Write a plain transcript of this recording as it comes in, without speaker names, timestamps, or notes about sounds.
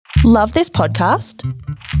Love this podcast?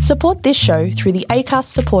 Support this show through the Acast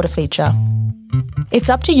supporter feature. It's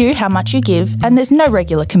up to you how much you give, and there's no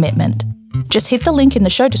regular commitment. Just hit the link in the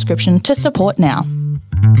show description to support now.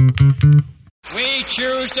 We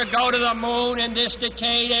choose to go to the moon in this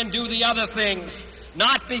decade and do the other things,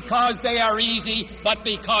 not because they are easy, but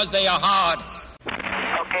because they are hard. Okay,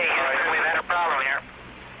 Houston, we've had a problem here.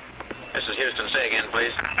 This is Houston. Say again,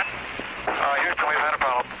 please. Houston, we've had a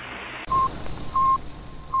problem.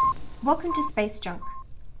 Welcome to Space Junk.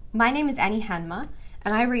 My name is Annie Hanma,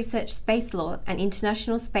 and I research space law and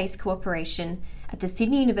international space cooperation at the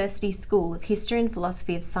Sydney University School of History and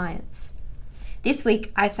Philosophy of Science. This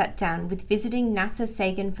week, I sat down with visiting NASA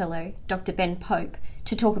Sagan Fellow Dr. Ben Pope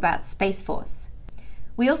to talk about Space Force.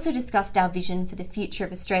 We also discussed our vision for the future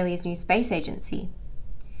of Australia's new space agency.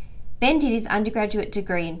 Ben did his undergraduate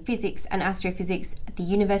degree in physics and astrophysics at the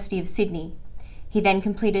University of Sydney. He then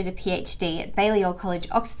completed a PhD at Balliol College,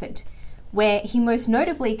 Oxford, where he most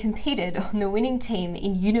notably competed on the winning team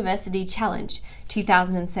in University Challenge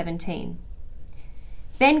 2017.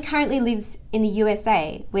 Ben currently lives in the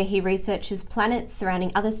USA, where he researches planets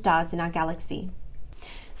surrounding other stars in our galaxy.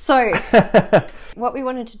 So, what we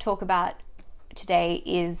wanted to talk about today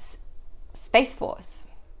is Space Force.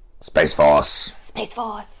 Space Force. Space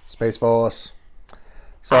Force. Space Force.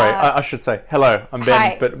 Sorry, I should say hello. I'm Ben,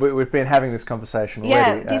 hi. but we've been having this conversation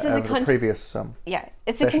already. This is over the previous.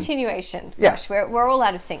 It's session. a continuation. Yeah. Gosh, we're all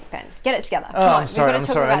out of sync, Ben. Get it together. Oh, I'm sorry.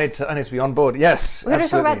 I need to be on board. Yes, we're going to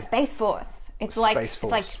talk absolutely. about Space Force. It's Space like Force.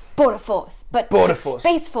 it's like Border Force, but Border it's Force.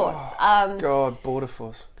 Space Force. God, Border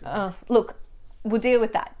Force. Look, we'll deal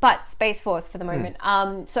with that. But Space Force for the moment.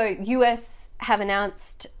 So US have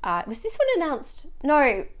announced. Was this one announced?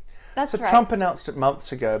 No. That's So right. Trump announced it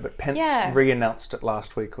months ago, but Pence re-announced it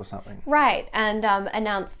last week or something. Right, and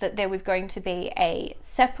announced that there was going to be a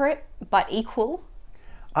separate but equal.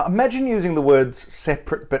 Imagine using the words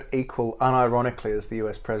separate but equal unironically as the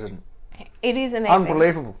US president. It is amazing.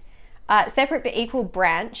 Unbelievable. Separate but equal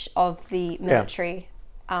branch of the military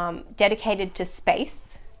dedicated to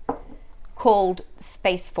space called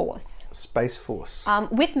Space Force. Space Force.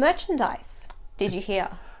 With merchandise. Did you hear?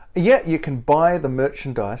 Yeah, you can buy the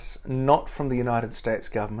merchandise not from the United States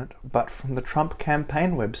government, but from the Trump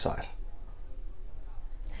campaign website.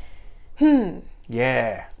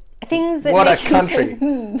 Yeah. Things that What a make you country.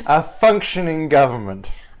 say, A functioning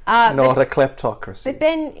government, not a kleptocracy. But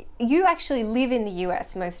Ben, you actually live in the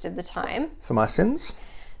US most of the time. For my sins?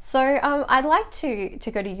 So I'd like to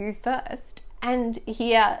go to you first and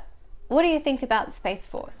hear, what do you think about Space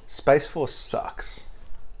Force? Space Force sucks.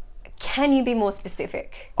 Can you be more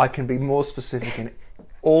specific? I can be more specific in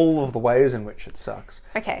all of the ways in which it sucks.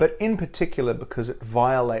 Okay. But in particular because it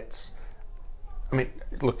violates... I mean,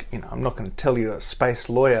 look, I'm not going to tell you a space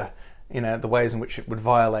lawyer, the ways in which it would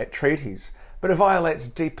violate treaties, but it violates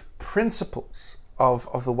deep principles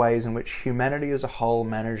of the ways in which humanity as a whole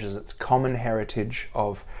manages its common heritage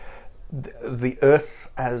of the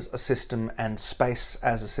Earth as a system and space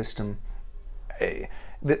as a system.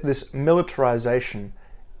 This militarization,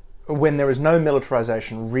 when there is no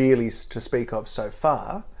militarization really to speak of so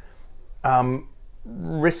far,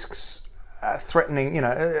 risks threatening,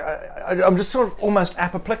 I'm just sort of almost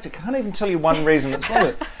apoplectic. I can't even tell you one reason that's wrong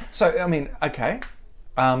with it. So, I mean, okay.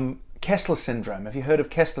 Kessler syndrome. Have you heard of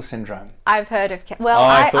Kessler syndrome? I've heard of...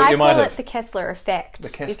 I call it the Kessler effect. The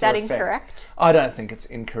Kessler Is that effect. Incorrect? I don't think it's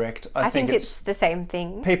incorrect. I think it's the same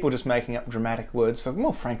thing. People just making up dramatic words for,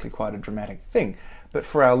 more frankly, quite a dramatic thing. But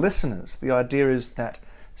for our listeners, the idea is that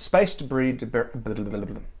space debris,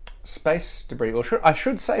 or I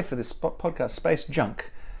should say for this podcast, space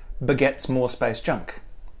junk begets more space junk.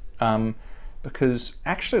 Because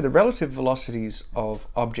actually the relative velocities of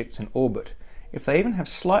objects in orbit, if they even have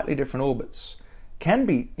slightly different orbits, can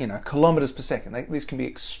be, kilometers per second. These can be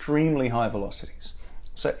extremely high velocities.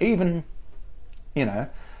 So even, a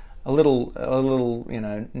little,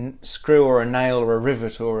 screw or a nail or a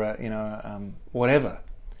rivet or whatever,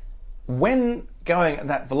 when going at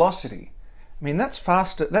that velocity, I mean, that's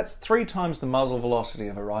faster. That's 3 times the muzzle velocity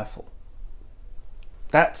of a rifle.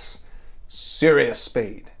 That's serious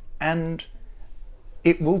speed, and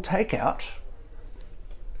it will take out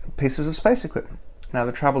pieces of space equipment. Now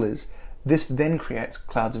the trouble is, this then creates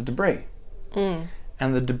clouds of debris. And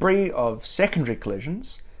the debris of secondary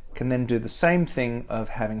collisions can then do the same thing of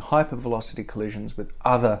having hypervelocity collisions with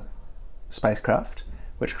other spacecraft,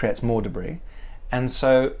 which creates more debris. And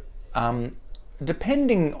so,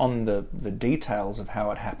 depending on the details of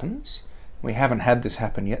how it happens, we haven't had this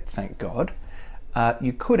happen yet, thank God,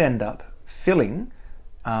 you could end up filling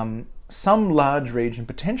some large region,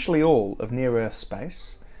 potentially all, of near-Earth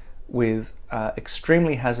space with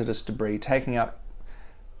extremely hazardous debris taking out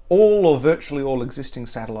all or virtually all existing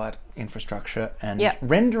satellite infrastructure and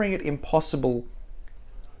rendering it impossible,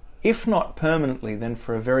 if not permanently, then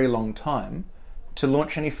for a very long time, to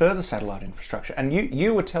launch any further satellite infrastructure. And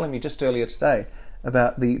you were telling me just earlier today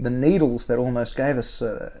about the needles that almost gave us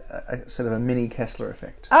a sort of a mini Kessler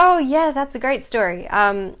effect. Oh yeah, that's a great story.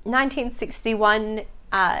 1961.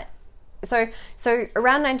 So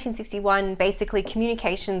around 1961, basically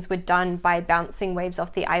communications were done by bouncing waves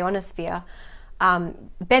off the ionosphere.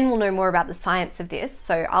 Ben will know more about the science of this,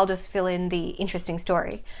 so I'll just fill in the interesting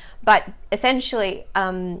story. But essentially,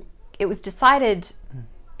 it was decided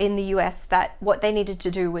in the US that what they needed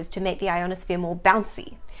to do was to make the ionosphere more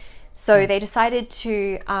bouncy. So they decided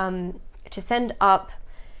to send up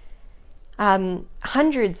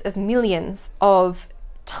hundreds of millions of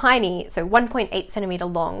tiny, so 1.8 centimeter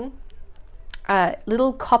long,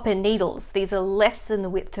 little copper needles. These are less than the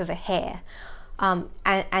width of a hair.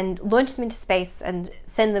 And launch them into space and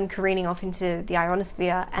send them careening off into the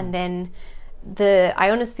ionosphere, and then the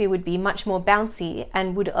ionosphere would be much more bouncy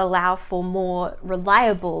and would allow for more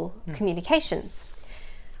reliable communications.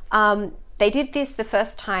 They did this the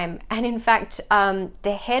first time, and in fact,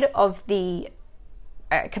 the head of the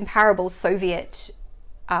comparable Soviet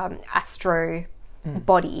astro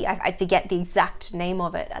body, I forget the exact name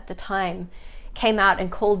of it at the time, came out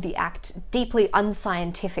and called the act deeply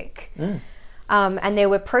unscientific. And there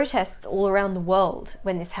were protests all around the world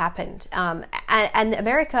when this happened. And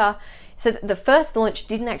America, so the first launch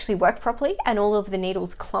didn't actually work properly, and all of the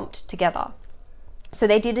needles clumped together. So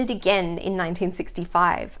they did it again in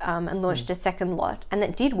 1965 and launched a second lot. And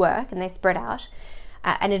that did work, and they spread out.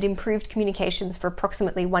 And it improved communications for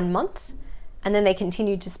approximately 1 month. And then they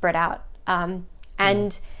continued to spread out.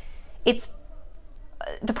 And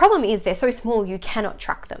the problem is they're so small you cannot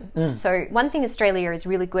track them. So one thing Australia is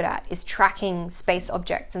really good at is tracking space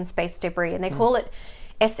objects and space debris, and they call it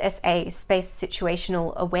SSA, Space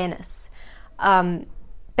Situational Awareness.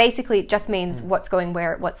 Basically, it just means what's going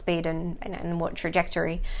where at what speed and what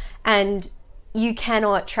trajectory, and you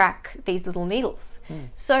cannot track these little needles.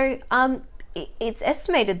 So it's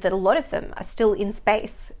estimated that a lot of them are still in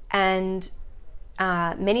space, and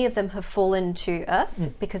many of them have fallen to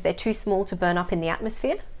Earth because they're too small to burn up in the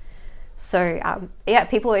atmosphere. So,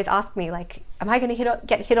 people always ask me, like, am I going to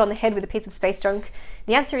get hit on the head with a piece of space junk?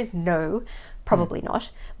 The answer is no, probably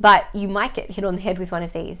not. But you might get hit on the head with one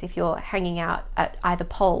of these if you're hanging out at either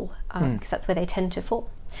pole, because that's where they tend to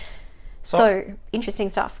fall. So interesting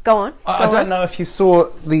stuff. Go on. I don't know if you saw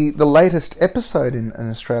the latest episode in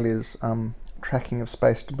Australia's tracking of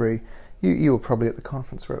space debris. You were probably at the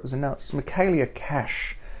conference where it was announced. Michaelia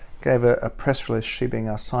Cash gave a press release, she being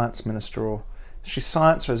our science minister, or she's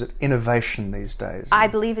science or is it innovation these days? I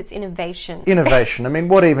believe it's innovation. Innovation. I mean,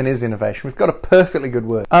 what even is innovation? We've got a perfectly good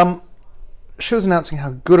word. She was announcing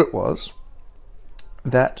how good it was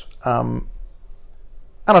that, and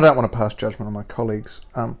I don't want to pass judgment on my colleagues,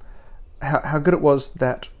 how good it was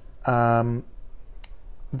that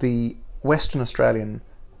the Western Australian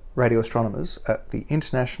radio astronomers at the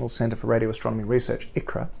International Centre for Radio Astronomy Research,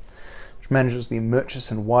 ICRA, which manages the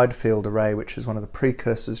Murchison Wide Field Array, which is one of the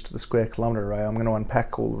precursors to the Square Kilometre Array. I'm going to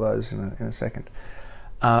unpack all of those in a second.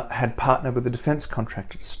 Had partnered with the defence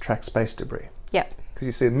contractor to track space debris. Yep. Because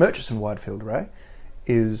you see, the Murchison Wide Field Array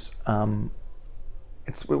is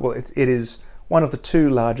it is one of the two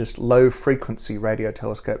largest low frequency radio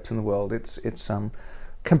telescopes in the world. It's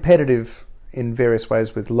competitive in various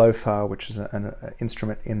ways with LOFAR, which is an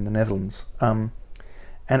instrument in the Netherlands. And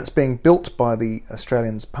it's being built by the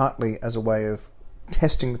Australians partly as a way of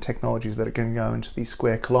testing the technologies that are going to go into the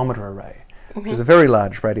Square Kilometre Array, which is a very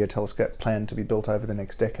large radio telescope planned to be built over the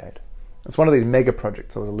next decade. It's one of these mega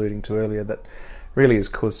projects I was alluding to earlier that really has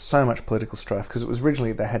caused so much political strife, because it was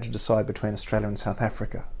originally they had to decide between Australia and South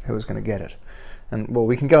Africa who was going to get it. And, well,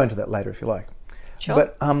 we can go into that later if you like. Sure.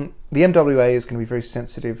 But the MWA is going to be very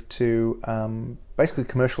sensitive to basically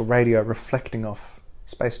commercial radio reflecting off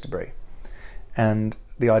space debris. And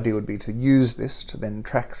the idea would be to use this to then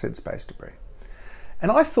track said space debris.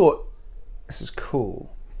 And I thought, this is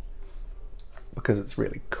cool, because it's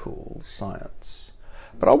really cool science.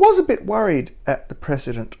 But I was a bit worried at the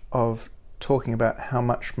precedent of talking about how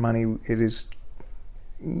much money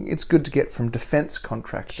it's good to get from defence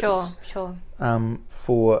contractors. Sure.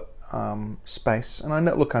 For space. And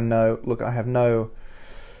I have no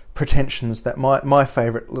pretensions that my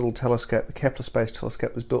favourite little telescope, the Kepler Space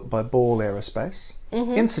Telescope, was built by Ball Aerospace.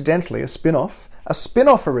 Incidentally, a spin-off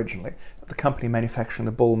originally of the company manufacturing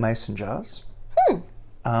the Ball mason jars.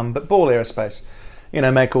 But Ball Aerospace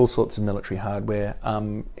make all sorts of military hardware.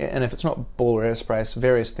 And if it's not Ball Aerospace,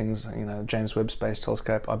 various things, James Webb Space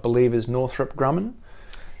Telescope, I believe, is Northrop Grumman.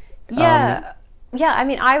 Yeah. I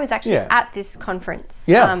mean, I was actually at this conference.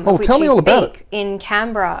 Tell me all about it. In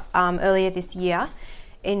Canberra earlier this year,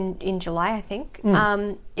 in July, I think.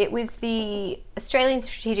 It was the Australian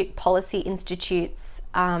Strategic Policy Institute's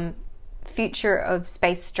Future of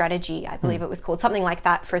Space Strategy, I believe it was called, something like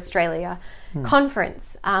that, for Australia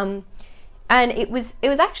conference. And it was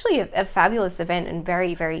actually a fabulous event and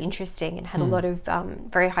very, very interesting, and had a lot of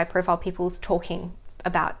very high profile people talking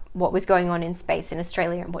about what was going on in space in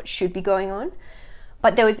Australia and what should be going on.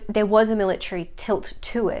 But there was a military tilt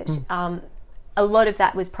to it. A lot of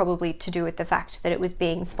that was probably to do with the fact that it was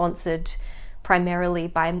being sponsored primarily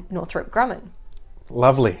by Northrop Grumman.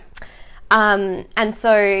 Lovely. And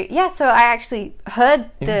so I actually heard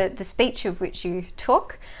the speech of which you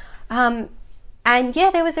talk. And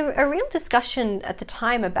there was a real discussion at the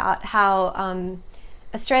time about how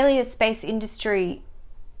Australia's space industry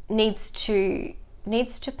needs to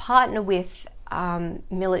partner with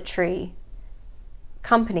military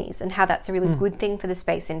companies, and how that's a really good thing for the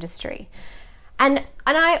space industry. And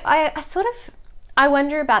I sort of, I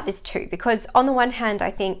wonder about this too, because on the one hand, I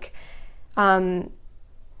think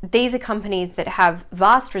these are companies that have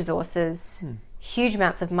vast resources, huge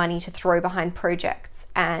amounts of money to throw behind projects,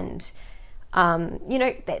 and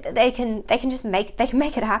they can just make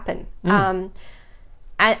it happen. And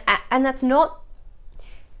that's not.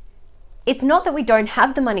 It's not that we don't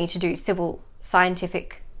have the money to do civil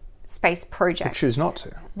scientific space projects. We choose not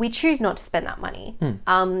to. We choose not to spend that money.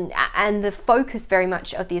 And the focus very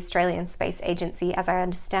much of the Australian Space Agency, as I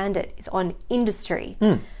understand it, is on industry,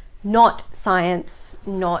 not science,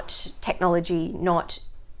 not technology, not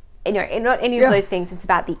any of those things. It's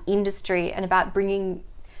about the industry and about bringing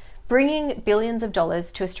billions of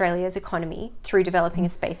dollars to Australia's economy through developing a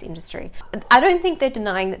space industry. I don't think they're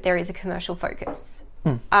denying that there is a commercial focus.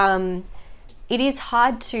 It is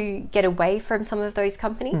hard to get away from some of those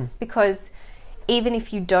companies, because even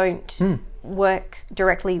if you don't work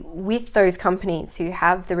directly with those companies who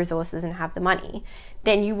have the resources and have the money,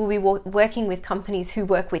 then you will be working with companies who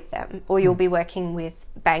work with them, or you'll be working with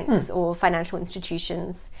banks or financial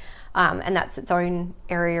institutions, and that's its own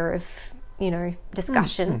area of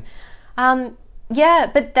discussion. But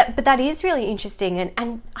that is really interesting,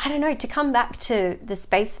 and I don't know, to come back to the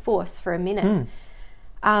Space Force for a minute.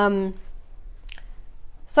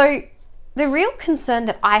 So the real concern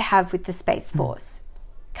that I have with the Space Force,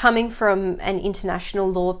 coming from an international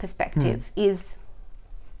law perspective, is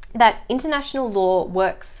that international law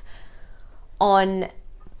works on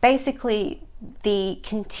basically the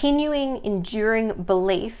continuing, enduring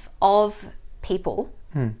belief of people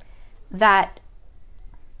that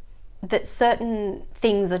certain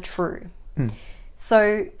things are true.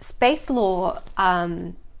 So space law,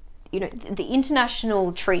 the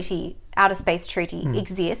international treaty, Outer Space Treaty,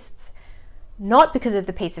 exists not because of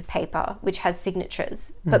the piece of paper which has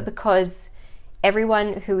signatures, but because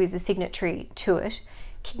everyone who is a signatory to it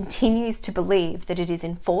continues to believe that it is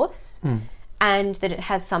in force and that it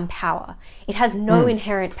has some power. It has no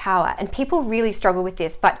inherent power, and people really struggle with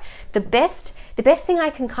this. But the best thing I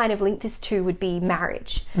can kind of link this to would be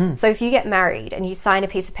marriage. So if you get married and you sign a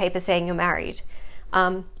piece of paper saying you're married,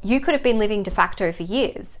 you could have been living de facto for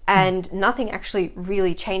years and nothing actually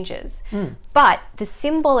really changes. But the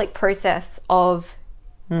symbolic process of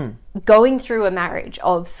going through a marriage,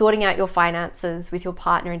 of sorting out your finances with your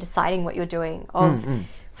partner and deciding what you're doing, of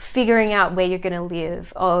figuring out where you're going to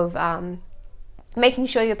live, of making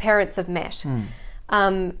sure your parents have met,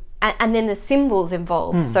 and then the symbols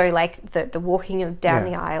involved, so like the walking down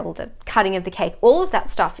the aisle, the cutting of the cake, all of that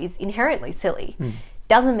stuff is inherently silly,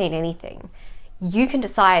 doesn't mean anything. You can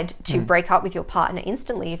decide to break up with your partner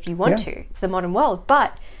instantly if you want to. It's the modern world.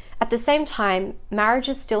 But at the same time,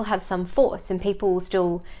 marriages still have some force, and people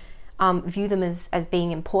still view them as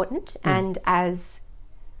being important and as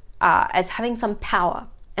having some power.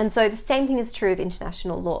 And so the same thing is true of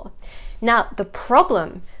international law. Now, the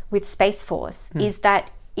problem with Space Force is that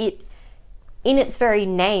it, in its very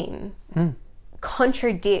name,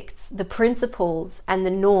 contradicts the principles and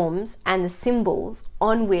the norms and the symbols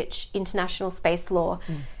on which international space law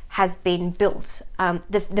has been built,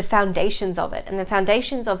 the foundations of it. And the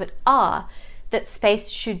foundations of it are that space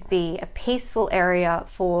should be a peaceful area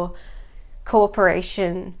for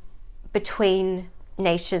cooperation between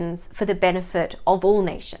nations for the benefit of all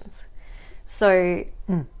nations. So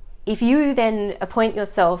if you then appoint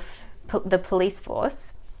yourself the police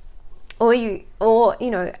force, or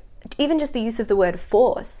even just the use of the word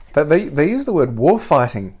force. They use the word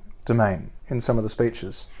warfighting domain in some of the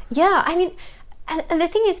speeches. Yeah, I mean, And the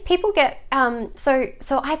thing is, people get so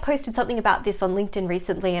I posted something about this on LinkedIn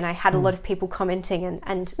recently, and I had a lot of people commenting,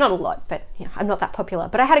 and not a lot, but I'm not that popular,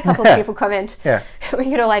 but I had a couple of people comment. Yeah. We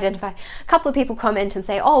could all identify. A couple of people comment and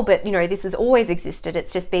say, oh, but this has always existed,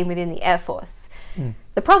 it's just been within the Air Force.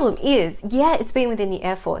 The problem is, it's been within the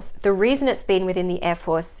Air Force. The reason it's been within the Air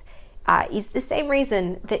Force is the same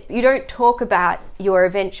reason that you don't talk about your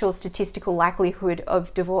eventual statistical likelihood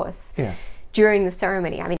of divorce during the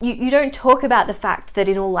ceremony. I mean, you don't talk about the fact that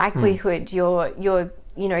in all likelihood your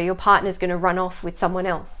partner's going to run off with someone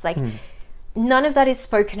else. Like, none of that is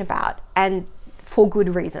spoken about, and for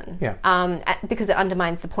good reason. Because it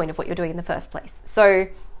undermines the point of what you're doing in the first place. So,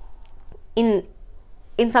 in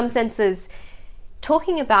some senses,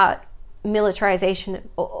 talking about militarization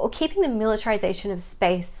or keeping the militarization of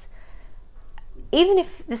space, even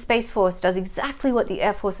if the Space Force does exactly what the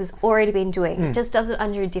Air Force has already been doing, it just does it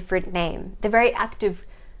under a different name. The very act of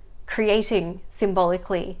creating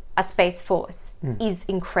symbolically a Space Force is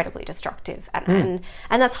incredibly destructive, and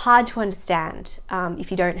that's hard to understand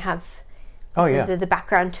if you don't have the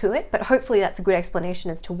background to it. But hopefully that's a good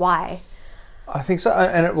explanation as to why. I think so,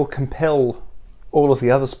 and it will compel all of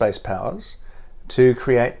the other space powers to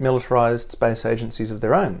create militarized space agencies of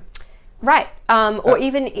their own. Right, or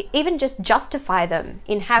even just justify them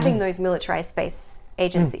in having those militarized space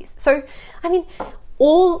agencies. So, I mean,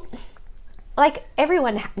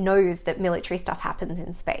 everyone knows that military stuff happens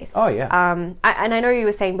in space. Oh, yeah. And I know you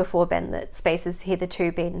were saying before, Ben, that space has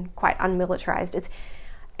hitherto been quite unmilitarized.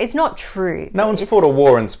 It's not true. No one's fought a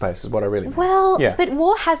war in space, is what I really mean. Well, but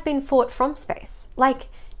war has been fought from space. Like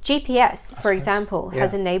GPS, for example,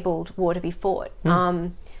 has enabled war to be fought.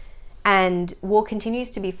 And war continues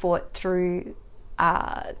to be fought through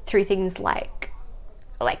things like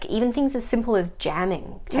even things as simple as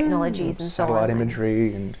jamming technologies and so on. Satellite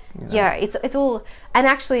imagery and it's all. And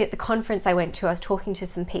actually, at the conference I went to, I was talking to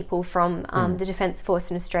some people from the Defence Force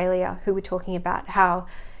in Australia who were talking about how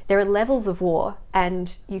there are levels of war,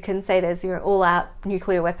 and you can say there's all-out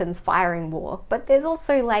nuclear weapons firing war, but there's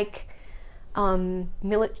also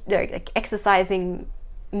exercising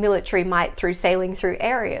military might through sailing through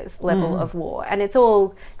areas level of war, and it's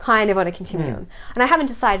all kind of on a continuum. And I haven't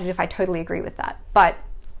decided if I totally agree with that, but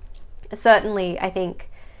certainly I think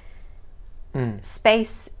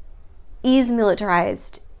space is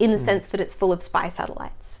militarized in the sense that it's full of spy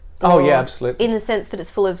satellites. Absolutely. In the sense that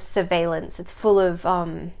it's full of surveillance, it's full of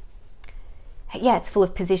it's full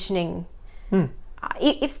of positioning.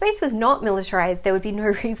 If space was not militarized, there would be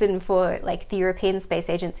no reason for the European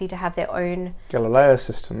Space Agency to have their own Galileo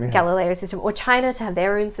system, or China to have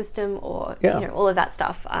their own system, or all of that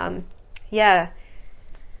stuff. And we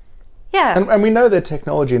know their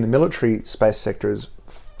technology in the military space sector is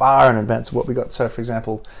far in advance of what we got. So, for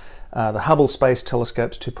example, the Hubble Space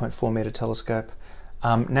Telescope's 2.4 meter telescope,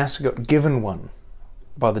 NASA got given one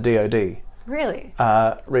by the DoD. Really?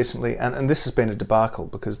 Recently, and this has been a debacle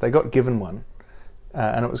because they got given one.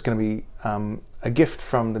 And it was going to be a gift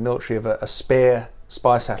from the military of a spare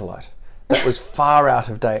spy satellite that was far out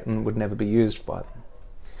of date and would never be used by them.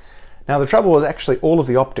 Now, the trouble was actually all of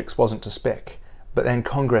the optics wasn't to spec, but then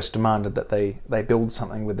Congress demanded that they build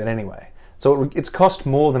something with it anyway. So it's cost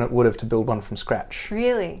more than it would have to build one from scratch.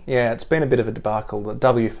 Really? Yeah, it's been a bit of a debacle. The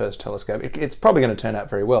WFIRST telescope, it's probably going to turn out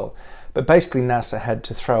very well. But basically NASA had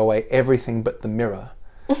to throw away everything but the mirror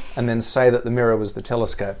and then say that the mirror was the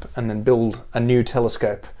telescope, and then build a new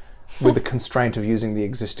telescope with the constraint of using the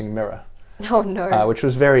existing mirror. Oh no! Which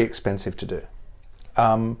was very expensive to do.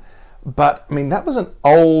 But I mean, that was an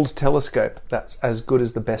old telescope that's as good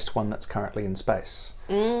as the best one that's currently in space.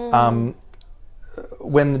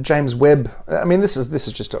 When the James Webb, I mean, this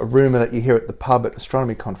is just a rumor that you hear at the pub at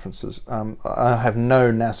astronomy conferences. I have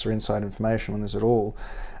no NASA inside information on this at all.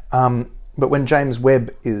 But when James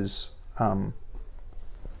Webb is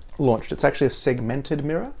launched, it's actually a segmented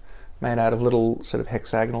mirror made out of little sort of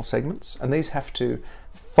hexagonal segments, and these have to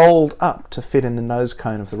fold up to fit in the nose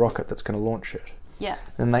cone of the rocket that's going to launch it. Yeah.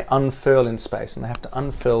 Then they unfurl in space, and they have to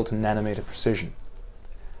unfurl to nanometer precision.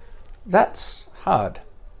 That's hard.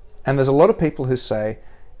 And there's a lot of people who say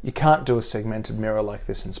you can't do a segmented mirror like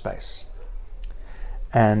this in space.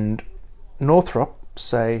 And Northrop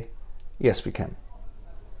say, yes, we can.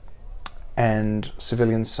 And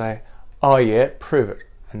civilians say, oh yeah, prove it.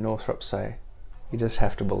 And Northrop say, you just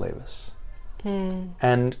have to believe us.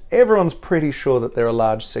 And everyone's pretty sure that there are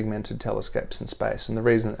large segmented telescopes in space, and the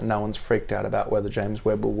reason that no one's freaked out about whether James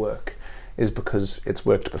Webb will work is because it's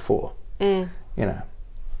worked before.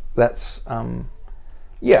 That's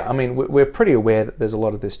I mean, we're pretty aware that there's a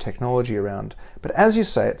lot of this technology around, but as you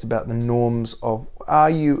say, it's about the norms of, are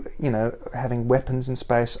you having weapons in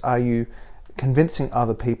space? Are you convincing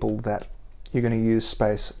other people that you're going to use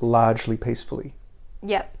space largely peacefully.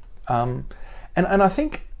 Yep. And I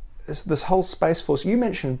think this whole Space Force, you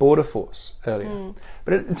mentioned Border Force earlier,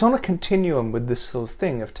 but it's on a continuum with this sort of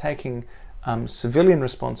thing of taking civilian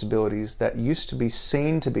responsibilities that used to be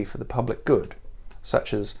seen to be for the public good,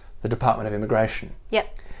 such as the Department of Immigration,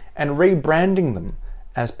 Yep. and rebranding them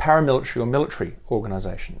as paramilitary or military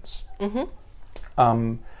organisations.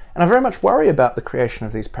 And I very much worry about the creation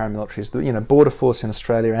of these paramilitaries. Border Force in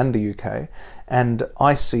Australia and the UK and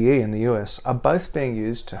ICE in the US are both being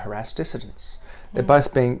used to harass dissidents. They're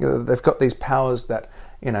both they've got these powers that,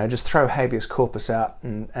 just throw habeas corpus out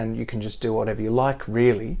and you can just do whatever you like,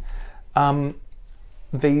 really.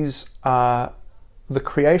 These are the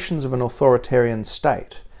creations of an authoritarian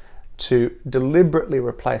state to deliberately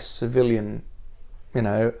replace civilian,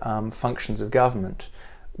 functions of government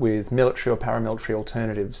with military or paramilitary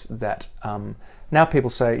alternatives that now people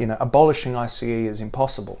say, abolishing ICE is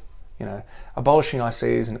impossible. Abolishing ICE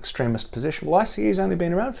is an extremist position. Well, ICE has only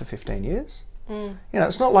been around for 15 years.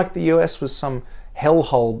 It's not like the US was some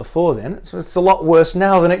hellhole before then. It's a lot worse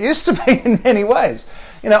now than it used to be in many ways.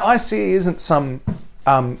 ICE isn't some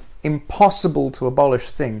impossible to abolish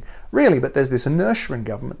thing, really, but there's this inertia in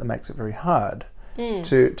government that makes it very hard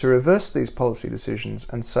to reverse these policy decisions,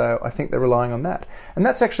 and so I think they're relying on that. And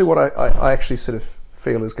that's actually what I actually sort of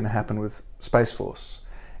feel is going to happen with Space Force,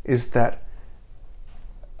 is that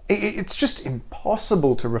it's just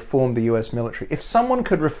impossible to reform the US military. If someone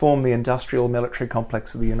could reform the industrial military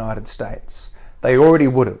complex of the United States, they already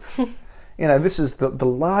would have. This is the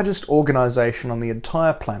largest organisation on the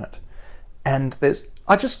entire planet, and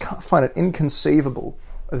I just can't find it inconceivable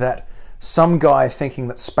that some guy thinking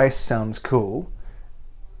that space sounds cool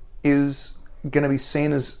is going to be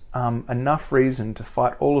seen as enough reason to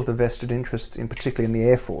fight all of the vested interests, particularly in the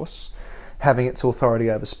Air Force, having its authority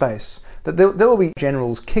over space, that there will be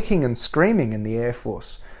generals kicking and screaming in the Air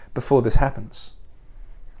Force before this happens.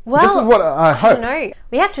 Well, this is what I hope. I don't know.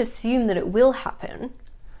 We have to assume that it will happen.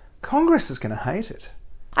 Congress is going to hate it.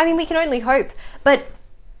 I mean, we can only hope. But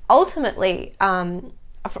ultimately, from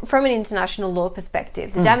an international law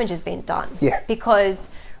perspective, the damage has been done. Yeah.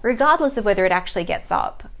 Because regardless of whether it actually gets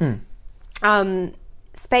up,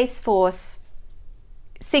 Space Force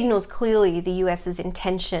signals clearly the US's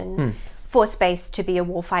intention for space to be a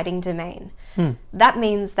warfighting domain. That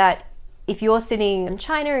means that if you're sitting in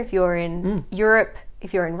China, if you're in Europe,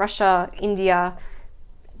 if you're in Russia, India,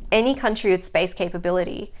 any country with space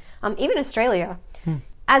capability, even Australia,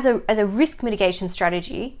 as a risk mitigation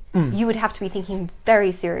strategy, you would have to be thinking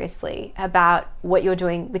very seriously about what you're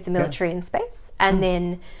doing with the military in space, and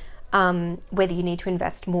then whether you need to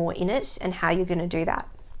invest more in it and how you're going to do that.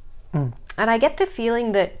 And I get the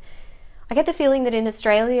feeling that in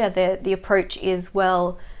Australia the approach is,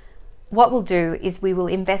 well, what we'll do is we will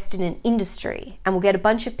invest in an industry and we'll get a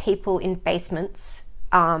bunch of people in basements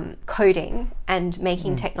coding and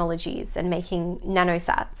making technologies and making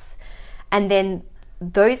nanosats, and then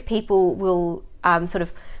those people will sort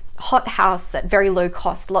of hothouse at very low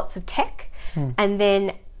cost lots of tech, and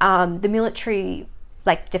then the military,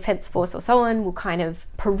 like Defence Force or so on, will kind of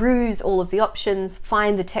peruse all of the options,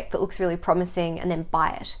 find the tech that looks really promising, and then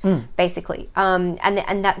buy it, basically.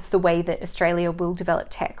 And that's the way that Australia will develop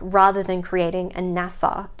tech, rather than creating a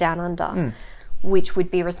NASA down under, which would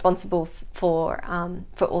be responsible for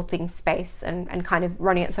all things space and kind of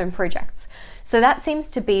running its own projects. So that seems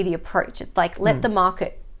to be the approach. It's like, let the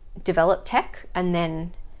market develop tech and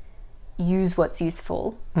then use what's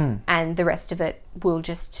useful, and the rest of it will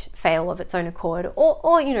just fail of its own accord,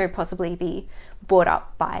 or possibly be bought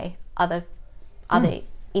up by other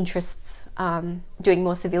interests doing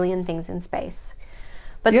more civilian things in space.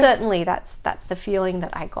 But certainly that's the feeling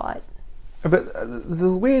that I got. But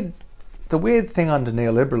the weird thing under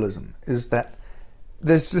neoliberalism is that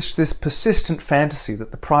there's just this persistent fantasy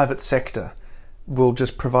that the private sector will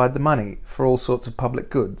just provide the money for all sorts of public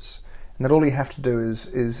goods, and that all you have to do is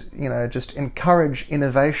just encourage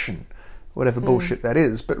innovation, whatever bullshit that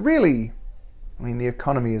is. But really, I mean, the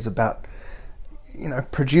economy is about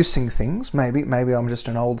producing things. Maybe I'm just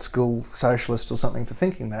an old school socialist or something for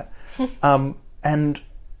thinking that. And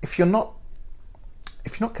if you're not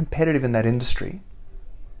competitive in that industry,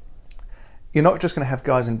 you're not just going to have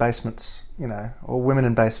guys in basements, or women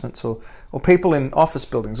in basements, or people in office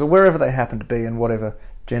buildings, or wherever they happen to be and whatever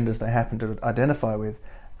genders they happen to identify with,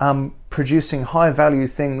 producing high-value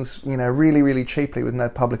things, really, really cheaply with no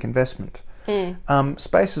public investment.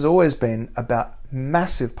 Space has always been about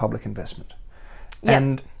massive public investment. Yep.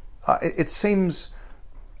 And it seems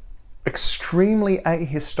extremely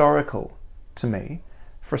ahistorical to me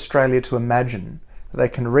for Australia to imagine they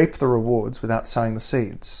can reap the rewards without sowing the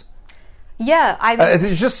seeds. Yeah,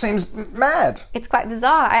 it just seems mad. It's quite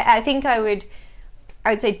bizarre. I think I would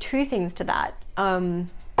say two things to that.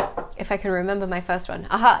 If I can remember my first one.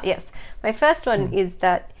 Yes. My first one is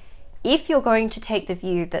that if you're going to take the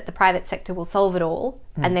view that the private sector will solve it all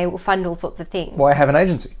and they will fund all sorts of things. Why have an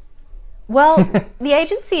agency? Well, the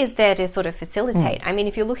agency is there to sort of facilitate. I mean,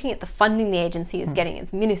 if you're looking at the funding the agency is getting,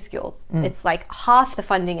 it's minuscule. It's like half the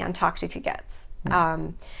funding Antarctica gets.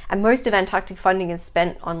 And most of Antarctic funding is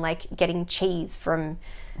spent on like getting cheese from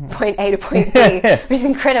point A to point B, which is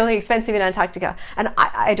incredibly expensive in Antarctica. And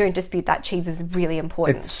I don't dispute that cheese is really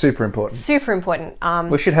important. It's super important. Super important.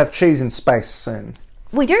 We should have cheese in space soon.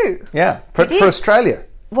 We do. Yeah, for Australia.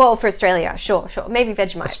 Well, for Australia, sure. Maybe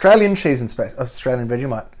Vegemite. Australian cheese in space. Australian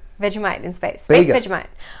Vegemite. Vegemite in space. There Space Vegemite.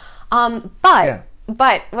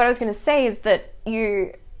 But what I was going to say is that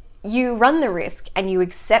you run the risk and you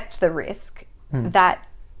accept the risk that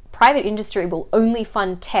private industry will only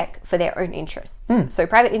fund tech for their own interests. So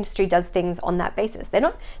private industry does things on that basis. They're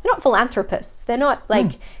not philanthropists. They're not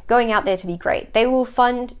like going out there to be great. They will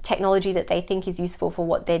fund technology that they think is useful for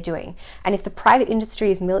what they're doing. And if the private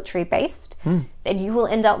industry is military based, then you will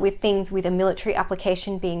end up with things with a military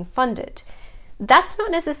application being funded. That's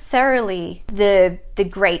not necessarily the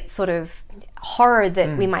great sort of horror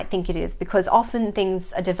that we might think it is, because often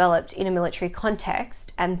things are developed in a military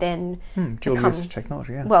context and then dual-use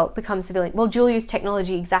technology, become civilian. Well, dual-use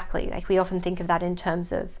technology, exactly. Like we often think of that in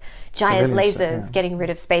terms of giant Civilian lasers stuff, getting rid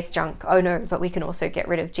of space junk. Oh no, but we can also get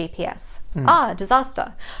rid of GPS.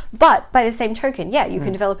 Disaster. But by the same token, you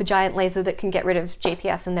can develop a giant laser that can get rid of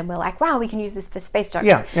GPS, and then we're like, wow, we can use this for space junk.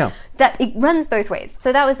 That it runs both ways.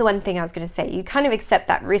 So that was the one thing I was going to say. You kind of accept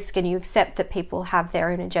that risk, and you accept that people have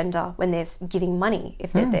their own agenda when they're giving money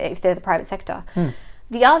if they're the private sector.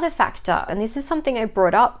 The other factor, and this is something I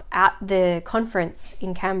brought up at the conference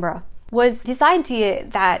in Canberra, was this idea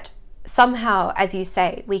that somehow, as you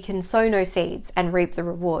say, we can sow no seeds and reap the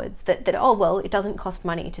rewards, that it doesn't cost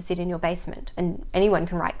money to sit in your basement and anyone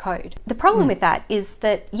can write code. The problem with that is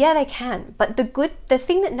that, they can, but the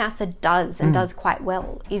thing that NASA does and does quite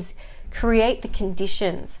well is create the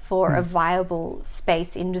conditions for a viable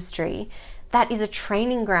space industry that is a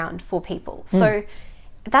training ground for people. So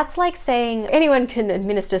that's like saying anyone can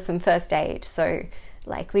administer some first aid. So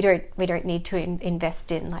like we don't need to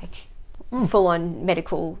invest in like full-on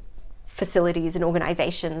medical facilities and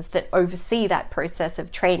organizations that oversee that process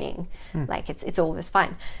of training. Like it's all just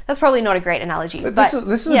fine. That's probably not a great analogy. But this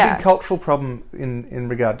is a big cultural problem in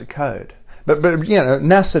regard to code. But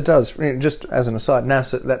NASA does, just as an aside,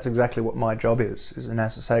 NASA, that's exactly what my job is a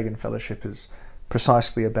NASA Sagan Fellowship is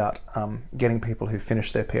precisely about getting people who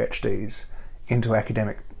finish their PhDs into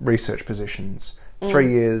academic research positions.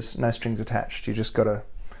 3 years, no strings attached, you just got to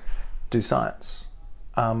do science.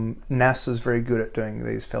 NASA's very good at doing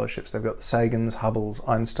these fellowships. They've got the Sagans, Hubbles,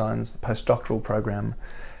 Einsteins, the postdoctoral program.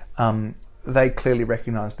 They clearly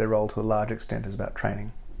recognise their role to a large extent as about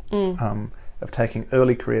training, of taking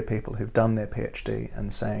early career people who've done their PhD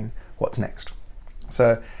and saying, what's next?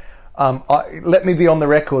 So let me be on the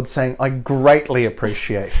record saying I greatly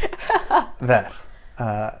appreciate that.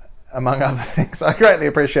 Among other things, I greatly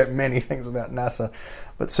appreciate many things about NASA,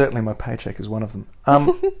 but certainly my paycheck is one of them.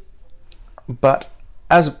 But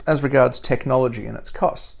as regards technology and its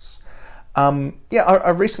costs,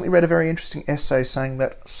 I recently read a very interesting essay saying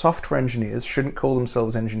that software engineers shouldn't call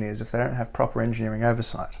themselves engineers if they don't have proper engineering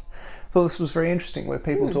oversight. I thought this was very interesting, where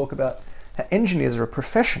people talk about how engineers are a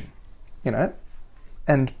profession,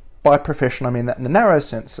 and by profession I mean that in the narrow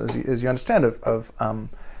sense, as you understand, of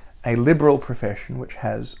a liberal profession which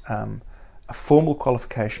has a formal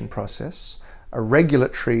qualification process, a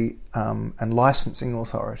regulatory and licensing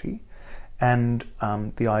authority, and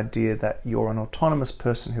the idea that you're an autonomous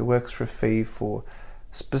person who works for a fee for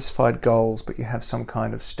specified goals, but you have some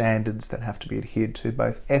kind of standards that have to be adhered to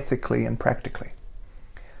both ethically and practically.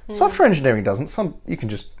 Software engineering doesn't. You can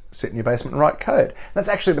just sit in your basement and write code. That's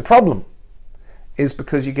actually the problem, is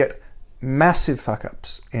because you get massive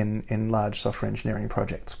fuck-ups in large software engineering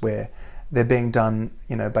projects where they're being done,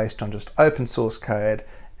 based on just open source code,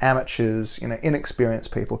 amateurs,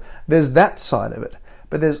 inexperienced people. There's that side of it,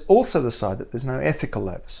 but there's also the side that there's no ethical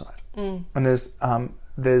oversight. And there's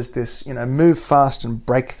this, move fast and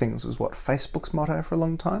break things was what Facebook's motto for a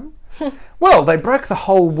long time. Well, they broke the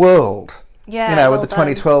whole world. With the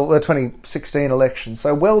 2016 election.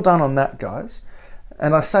 So well done on that, guys.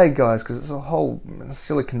 And I say guys because it's a whole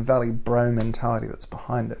Silicon Valley bro mentality that's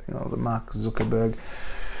behind it. The Mark Zuckerberg.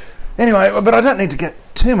 Anyway, but I don't need to get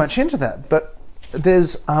too much into that. But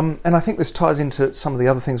there's, and I think this ties into some of the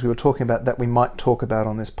other things we were talking about that we might talk about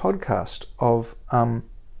on this podcast, of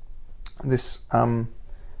this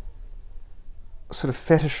sort of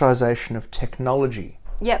fetishization of technology.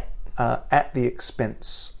 Yep. At the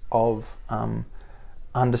expense of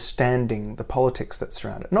understanding the politics that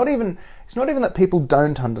surround it. It's not even that people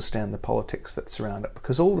don't understand the politics that surround it,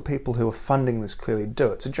 because all the people who are funding this clearly do.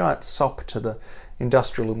 It's a giant sop to the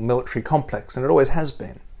industrial and military complex, and it always has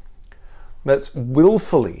been. But it's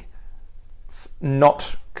willfully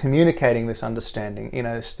not communicating this understanding,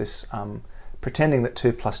 this pretending that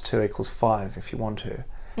 2 + 2 = 5, if you want to,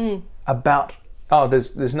 about,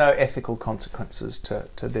 there's no ethical consequences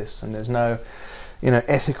to this, and there's no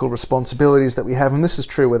ethical responsibilities that we have. And this is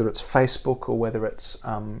true whether it's Facebook or whether it's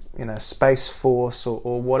Space Force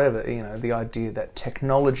or whatever. The idea that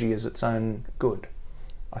technology is its own good,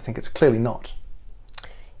 I think it's clearly not.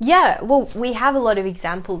 Yeah, well, we have a lot of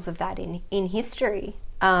examples of that in history.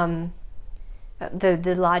 The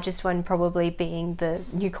largest one probably being the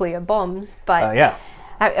nuclear bombs, but yeah.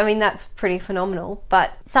 I mean, that's pretty phenomenal.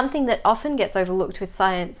 But something that often gets overlooked with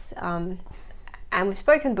science, and we've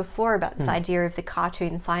spoken before about this idea of the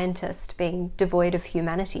cartoon scientist being devoid of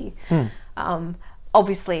humanity.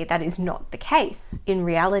 Obviously, that is not the case in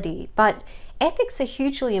reality, but ethics are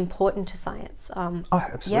hugely important to science.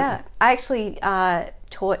 Absolutely. Yeah, I actually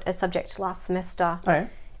taught a subject last semester. Oh, yeah?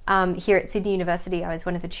 Here at Sydney University. I was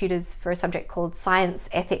one of the tutors for a subject called Science,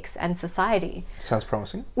 Ethics and Society. Sounds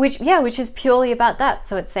promising. Which is purely about that.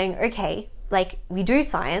 So it's saying, okay, like, we do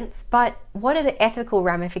science, but what are the ethical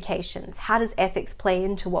ramifications? How does ethics play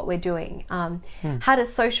into what we're doing? How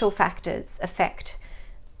does social factors affect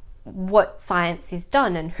what science is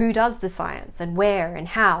done, and who does the science, and where and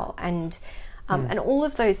how, and all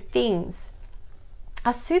of those things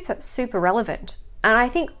are super, super relevant. And I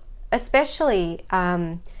think especially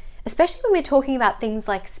when we're talking about things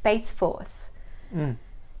like Space Force,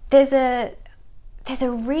 there's a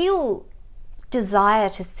real desire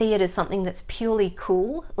to see it as something that's purely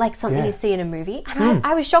cool, like something you see in a movie. And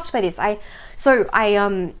I was shocked by this.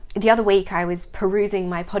 The other week I was perusing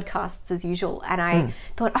my podcasts as usual, and I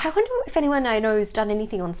thought, I wonder if anyone I know has done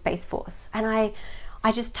anything on Space Force. And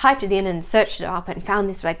I just typed it in and searched it up and found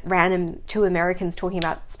this like random 2 Americans talking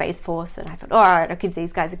about Space Force, and I thought, all right, I'll give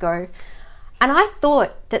these guys a go. And I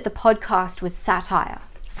thought that the podcast was satire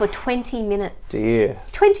for 20 minutes. Dear.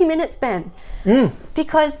 20 minutes, Ben.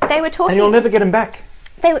 Because they were talking... And you'll never get them back.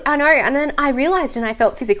 I know, and then I realised, and I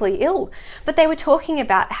felt physically ill, but they were talking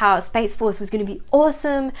about how Space Force was going to be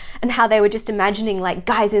awesome, and how they were just imagining like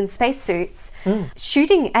guys in spacesuits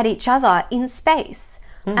shooting at each other in space.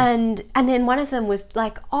 And then one of them was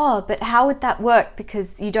like, oh, but how would that work?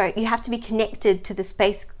 Because you have to be connected to the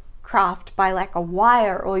spacecraft by like a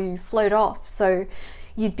wire, or you float off. So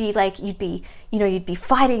you'd be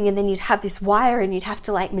fighting, and then you'd have this wire, and you'd have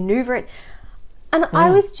to like maneuver it. And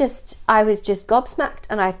I was just gobsmacked,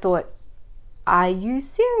 and I thought, are you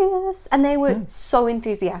serious? And they were so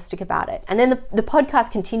enthusiastic about it. And then the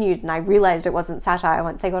podcast continued, and I realized it wasn't satire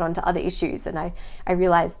once they got onto other issues, and I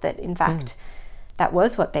realized that in fact that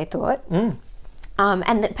was what they thought, and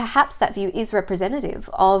that perhaps that view is representative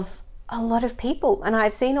of a lot of people. And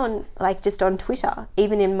I've seen on Twitter,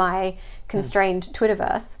 even in my constrained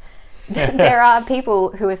Twitterverse, there are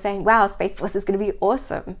people who are saying, wow, Space Force is going to be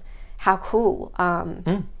awesome. How cool.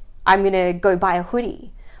 I'm going to go buy a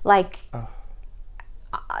hoodie.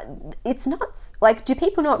 It's nuts. Like, do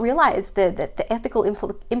people not realize the ethical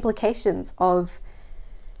implications of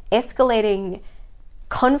escalating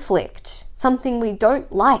conflict, something we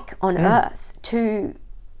don't like on Earth, to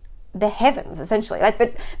the heavens, essentially?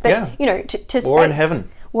 To space. War in heaven.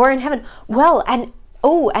 War in heaven. Well, and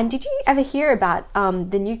did you ever hear about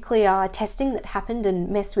the nuclear testing that happened and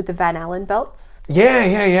messed with the Van Allen belts?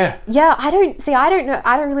 Yeah. Yeah, I don't know.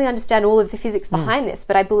 I don't really understand all of the physics behind this,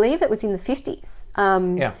 but I believe it was in the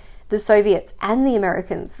 50s. The Soviets and the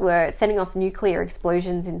Americans were setting off nuclear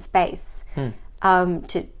explosions in space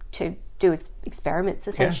to do experiments,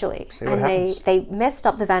 essentially. See what happens. They messed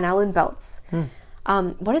up the Van Allen belts.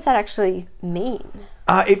 What does that actually mean?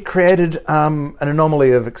 It created an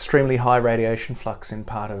anomaly of extremely high radiation flux in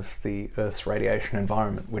part of the Earth's radiation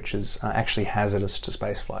environment, which is actually hazardous to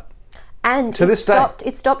spaceflight. And to this day,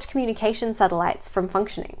 it stopped communication satellites from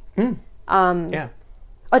functioning. To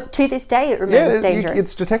this day, it remains dangerous.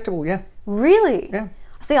 It's detectable. Yeah. Really? Yeah.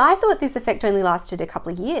 See, I thought this effect only lasted a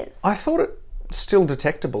couple of years. I thought it still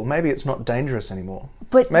detectable. Maybe it's not dangerous anymore.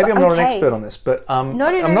 But maybe I'm not an expert on this, but no.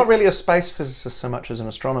 I'm not really a space physicist so much as an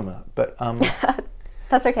astronomer. But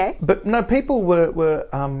that's okay. But no, people were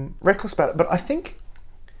reckless about it. But I think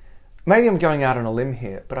maybe I'm going out on a limb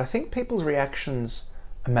here, but I think people's reactions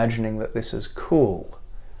imagining that this is cool,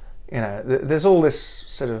 there's all this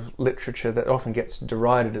sort of literature that often gets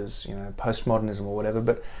derided as, postmodernism or whatever,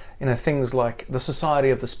 but, things like the Society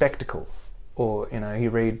of the Spectacle, or, you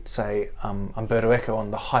read, say, Umberto Eco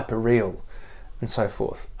on the hyperreal and so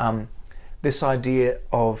forth. This idea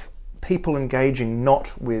of people engaging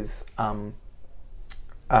not with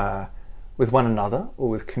one another or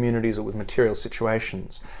with communities or with material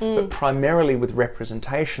situations, but primarily with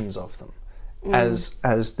representations of them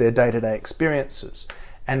as their day-to-day experiences.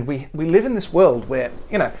 And we live in this world where,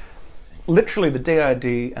 literally the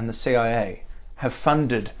DID and the CIA have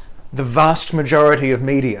funded the vast majority of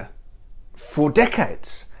media for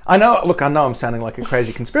decades. I know I'm sounding like a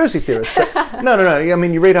crazy conspiracy theorist, but no. I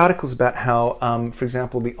mean, you read articles about how, for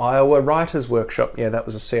example, the Iowa Writers' Workshop, that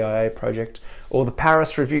was a CIA project, or the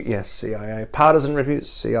Paris Review, yes, CIA, Partisan Review,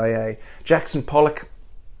 CIA, Jackson Pollock,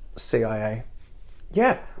 CIA.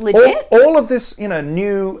 Yeah. Legit? All of this,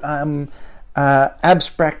 new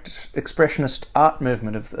abstract expressionist art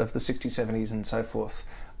movement of the 60s, 70s and so forth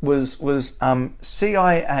was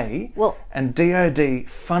CIA and DOD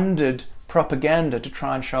funded propaganda to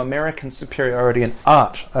try and show American superiority in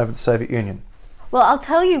art over the Soviet Union. Well, I'll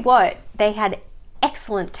tell you what, they had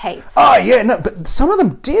excellent taste. Oh, yeah, no, but some of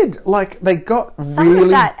them did. Like, they got some really of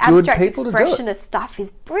that good abstract people to do it. expressionist stuff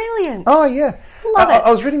is brilliant. Oh, yeah. Love it. I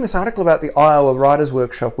was reading this article about the Iowa Writers'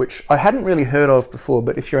 Workshop, which I hadn't really heard of before,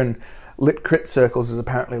 but if you're in lit crit circles, is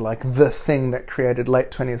apparently like the thing that created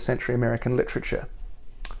late 20th century American literature.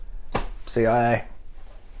 CIA.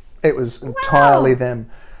 It was entirely them.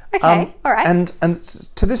 Okay, all right. And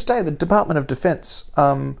to this day, the Department of Defense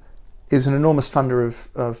is an enormous funder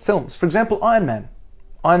of films. For example, Iron Man.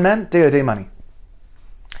 Iron Man, DOD money.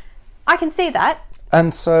 I can see that.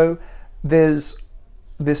 And so there's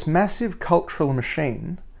this massive cultural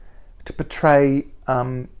machine to portray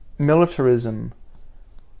militarism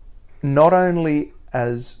not only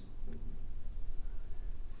as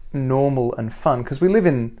normal and fun, because we live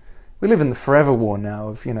in the forever war now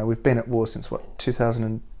of, we've been at war since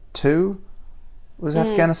 2002 was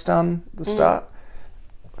Afghanistan the start.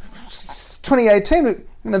 2018,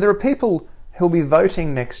 there are people who'll be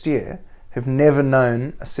voting next year who've never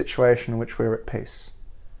known a situation in which we're at peace.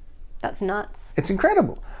 That's nuts. It's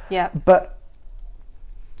incredible. Yeah. But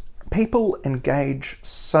people engage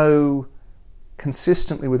so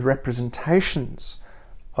consistently with representations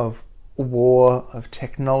of war, of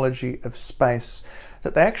technology, of space,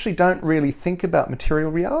 that they actually don't really think about material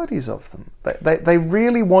realities of them. They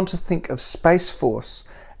really want to think of Space Force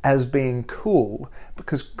as being cool,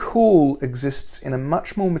 because cool exists in a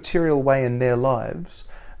much more material way in their lives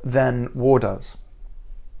than war does.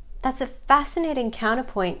 That's a fascinating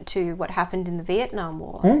counterpoint to what happened in the Vietnam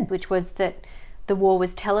War, which was that the war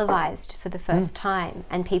was televised for the first time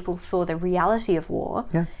and people saw the reality of war.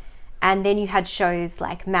 Yeah. And then you had shows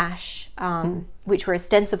like MASH, which were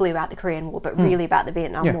ostensibly about the Korean War, but really about the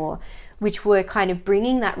Vietnam War, which were kind of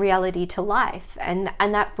bringing that reality to life. And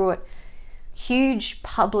that brought huge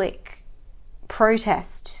public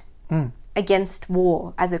protest against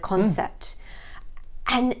war as a concept.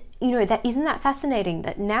 And, isn't that fascinating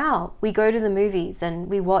that now we go to the movies and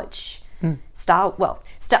we watch I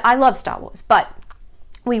love Star Wars, but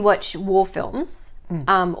we watch war films,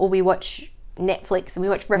 or we watch Netflix and we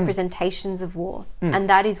watch representations of war, and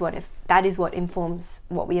that is what informs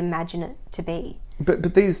what we imagine it to be.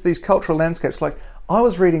 But these cultural landscapes, like I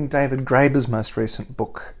was reading David Graeber's most recent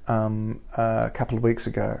book a couple of weeks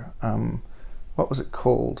ago. What was it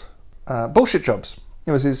called? Bullshit Jobs.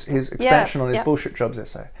 It was his expansion on his Bullshit Jobs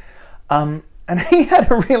essay, and he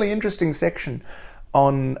had a really interesting section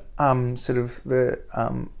on sort of the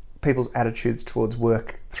people's attitudes towards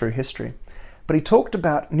work through history. But he talked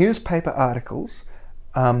about newspaper articles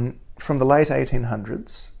from the late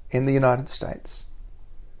 1800s in the United States.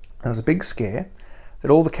 There was a big scare that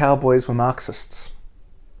all the cowboys were Marxists.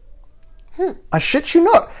 I shit you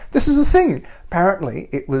not. This is the thing. Apparently,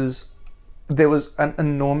 there was an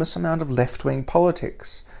enormous amount of left-wing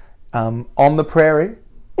politics on the prairie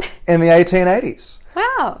in the 1880s.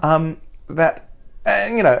 Wow.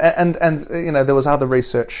 There was other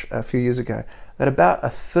research a few years ago that about a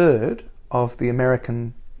third of the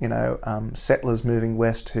American, settlers moving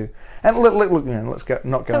west to, and let's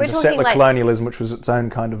not go into settler colonialism, which was its own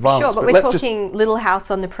kind of violence. Sure, but we're talking Little House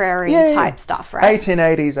on the Prairie type stuff, right?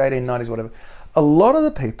 1880s, 1890s, whatever. A lot of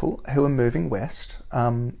the people who were moving west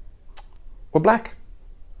were black.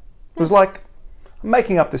 It was like, I'm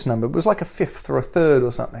making up this number, it was like a fifth or a third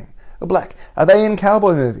or something, were black. Are they in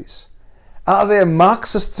cowboy movies? Are there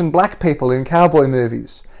Marxists and black people in cowboy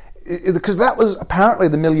movies because that was apparently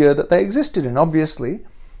the milieu that they existed in. Obviously,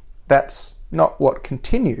 that's not what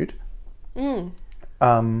continued.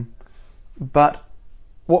 But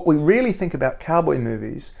what we really think about cowboy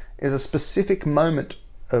movies is a specific moment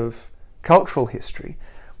of cultural history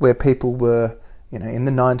where people were, in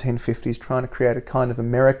the 1950s trying to create a kind of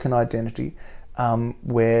American identity,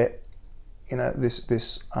 where,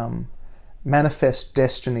 this manifest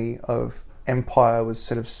destiny of empire was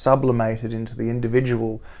sort of sublimated into the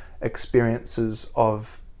individual experiences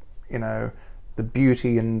of, the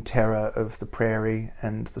beauty and terror of the prairie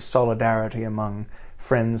and the solidarity among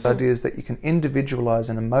friends. Ideas that you can individualize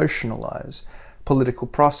and emotionalize political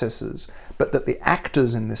processes, but that the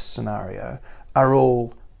actors in this scenario are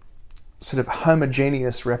all sort of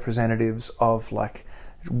homogeneous representatives of, like,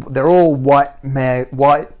 they're all white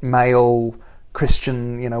male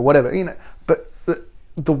Christian, whatever, but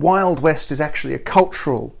the Wild West is actually a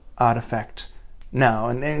cultural artifact now.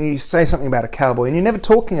 And you say something about a cowboy, and you're never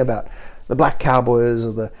talking about the black cowboys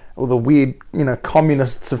or the weird,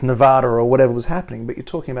 communists of Nevada or whatever was happening, but you're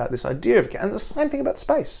talking about this idea of, and the same thing about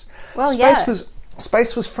space. Well,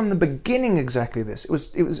 Space was from the beginning exactly this. It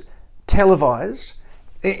was televised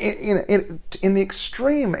in the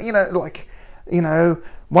extreme.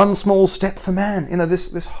 One small step for man.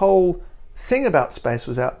 This whole thing about space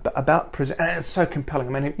was about present, and it's so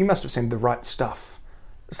compelling. I mean, you must have seen The Right Stuff.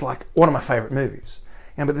 It's like one of my favourite movies.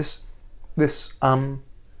 But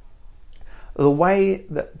the way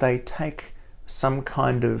that they take some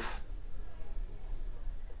kind of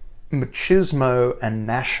machismo and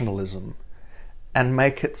nationalism and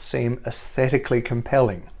make it seem aesthetically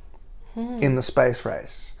compelling in the space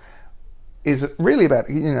race is really about,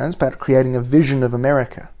 it's about creating a vision of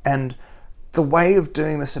America. And the way of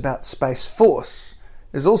doing this about Space Force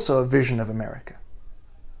is also a vision of America.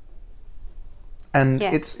 And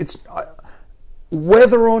it's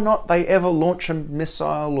whether or not they ever launch a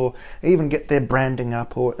missile or even get their branding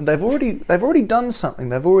up, or they've already done something.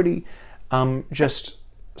 They've already just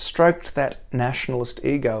stroked that nationalist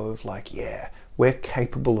ego of, like, yeah, we're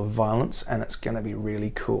capable of violence and it's going to be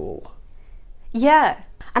really cool. Yeah.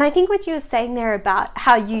 And I think what you were saying there about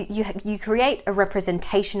how you create a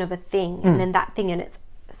representation of a thing, and then that thing in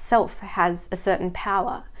itself has a certain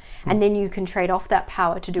power, and then you can trade off that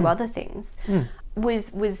power to do other things,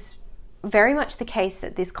 was very much the case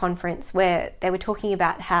at this conference, where they were talking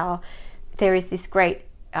about how there is this great,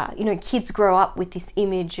 kids grow up with this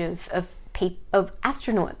image of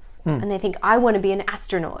astronauts, and they think, I want to be an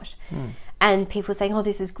astronaut. And people saying, oh,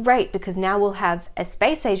 this is great because now we'll have a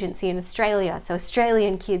space agency in Australia, so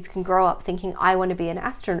Australian kids can grow up thinking, I want to be an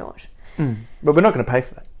astronaut. But we're not going to pay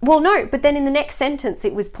for that. Well, no, but then in the next sentence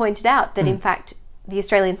it was pointed out that in fact the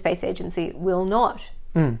Australian Space Agency will not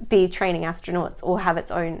be training astronauts or have its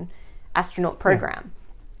own astronaut program.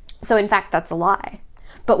 So in fact that's a lie.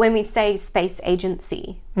 But when we say space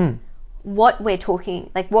agency, what we're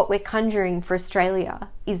conjuring for Australia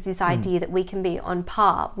is this idea that we can be on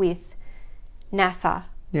par with NASA.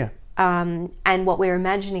 And what we're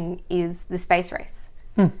imagining is the space race.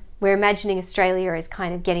 We're imagining Australia as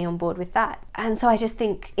kind of getting on board with that. And so I just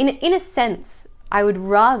think, in a sense, I would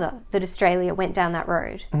rather that Australia went down that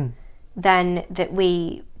road than that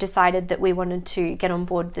we decided that we wanted to get on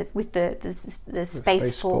board with the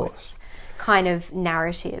Space Force kind of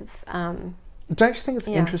narrative. Don't you think it's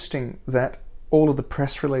interesting that all of the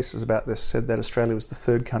press releases about this said that Australia was the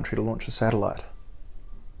third country to launch a satellite?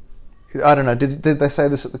 I don't know, did they say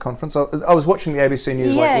this at the conference? I was watching the ABC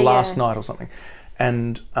News last night or something,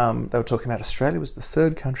 and they were talking about Australia was the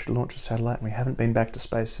third country to launch a satellite, and we haven't been back to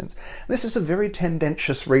space since. This is a very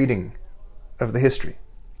tendentious reading of the history,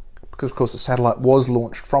 because of course the satellite was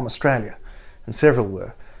launched from Australia, and several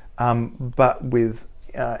were, but with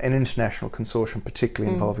an international consortium,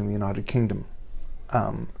 particularly involving the United Kingdom.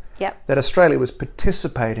 That Australia was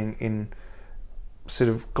participating in sort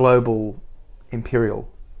of global imperial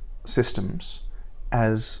systems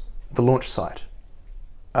as the launch site,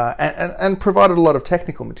 and provided a lot of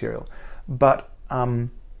technical material, but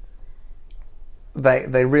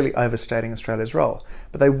they really overstating Australia's role.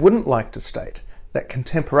 But they wouldn't like to state that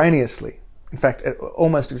contemporaneously, in fact at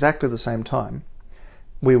almost exactly the same time,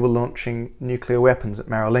 we were launching nuclear weapons at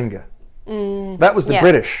Maralinga. That was the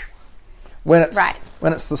British. When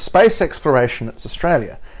it's the space exploration, it's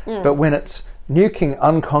Australia. But when it's nuking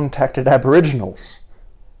uncontacted Aboriginals,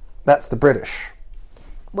 that's the British.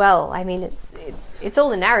 Well, I mean, it's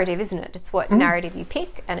all the narrative, isn't it? It's what narrative you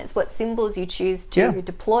pick, and it's what symbols you choose to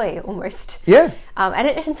deploy, almost. Yeah. And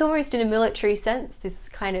it's almost in a military sense, this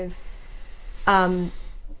kind of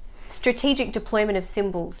strategic deployment of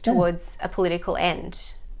symbols towards a political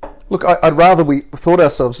end. Look, I'd rather we thought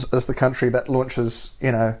ourselves as the country that launches,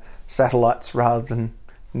 satellites rather than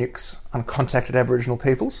nukes uncontacted Aboriginal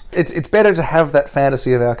peoples. It's better to have that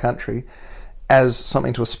fantasy of our country as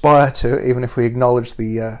something to aspire to, even if we acknowledge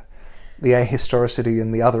the ahistoricity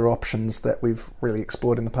and the other options that we've really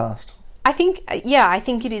explored in the past. I think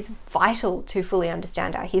it is vital to fully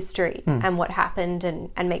understand our history and what happened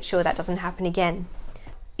and make sure that doesn't happen again.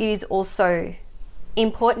 It is also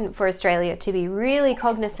important for Australia to be really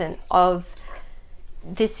cognizant of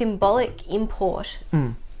the symbolic import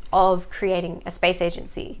of creating a space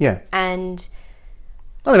agency. Yeah. And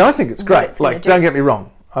I think it's great. Like, don't get me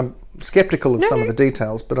wrong. I'm sceptical of some of the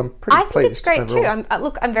details, but I'm pretty pleased. I think it's great overall.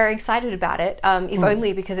 too. I'm very excited about it, if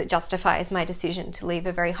only because it justifies my decision to leave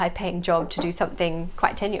a very high-paying job to do something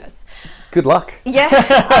quite tenuous. Good luck.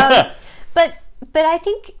 Yeah. But I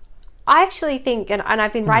actually think, and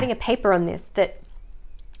I've been writing a paper on this, that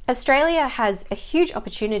Australia has a huge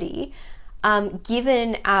opportunity,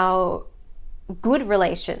 given our good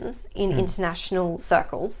relations in international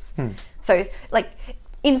circles. So,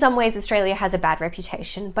 in some ways, Australia has a bad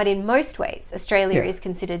reputation, but in most ways, Australia is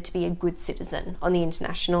considered to be a good citizen on the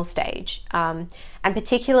international stage. And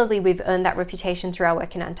particularly, we've earned that reputation through our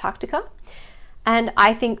work in Antarctica. And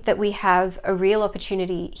I think that we have a real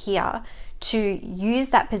opportunity here to use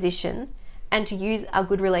that position and to use our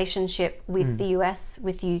good relationship with the US,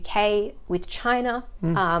 with the UK, with China,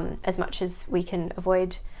 as much as we can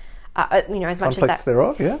avoid, as much conflicts as that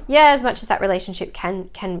thereof, yeah. Yeah, as much as that relationship can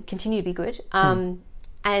continue to be good.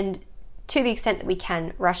 And to the extent that we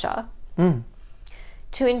can, Russia,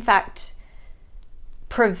 to in fact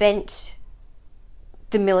prevent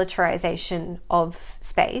the militarization of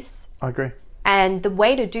space. I agree. And the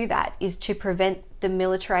way to do that is to prevent the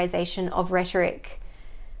militarization of rhetoric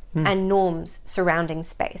and norms surrounding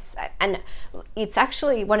space. And it's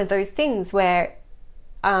actually one of those things where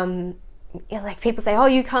people say, oh,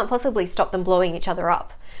 you can't possibly stop them blowing each other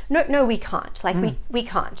up. No, we can't. We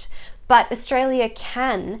can't. But Australia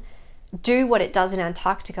can do what it does in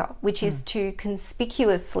Antarctica, which is to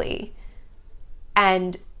conspicuously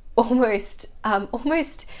and almost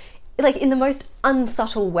in the most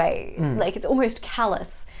unsubtle way, it's almost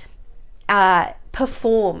callous,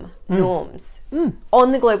 perform norms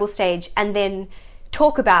on the global stage and then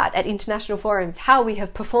talk about at international forums how we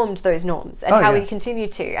have performed those norms and how we continue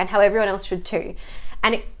to and how everyone else should too.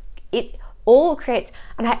 And it all creates,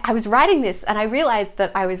 and I was writing this and I realized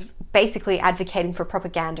that I was basically advocating for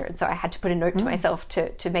propaganda, and so I had to put a note to myself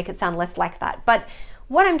to make it sound less like that. But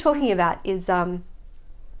what I'm talking about is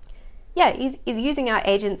using our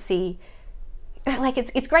agency.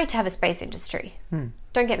 It's great to have a space industry,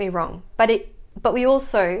 don't get me wrong, but we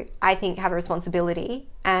also, I think, have a responsibility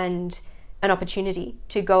and an opportunity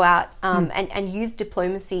to go out and use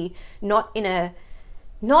diplomacy, not in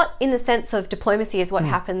the sense of diplomacy is what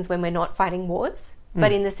happens when we're not fighting wars,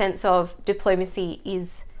 but in the sense of diplomacy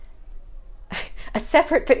is a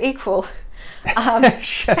separate but equal a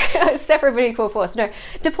separate but equal force. No,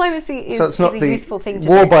 diplomacy is, so it's not is a useful thing to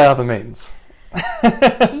war do. by other means.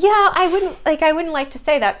 I wouldn't like to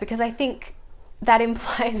say that, because I think that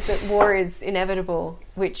implies that war is inevitable,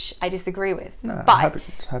 which I disagree with. No,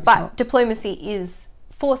 but diplomacy is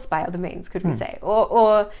force by other means, could we say,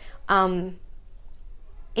 or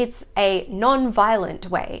it's a non-violent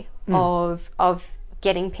way of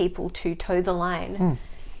getting people to toe the line.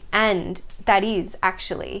 And that is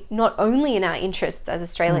actually not only in our interests as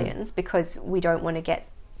Australians, because we don't want to get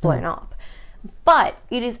blown up, but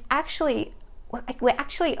it is actually, we're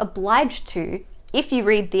actually obliged to, if you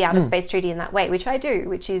read the Outer Space Treaty in that way, which I do,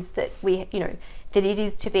 which is that that it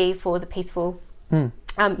is to be for the peaceful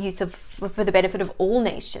use of, for the benefit of all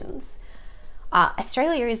nations.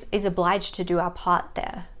 Australia is obliged to do our part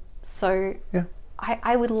there. So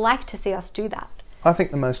I would like to see us do that. I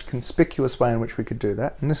think the most conspicuous way in which we could do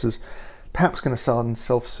that, and this is perhaps going to sound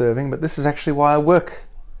self-serving, but this is actually why I work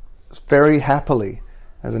very happily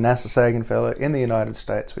as a NASA Sagan Fellow in the United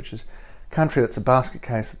States, which is a country that's a basket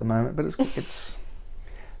case at the moment, but it's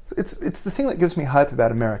the thing that gives me hope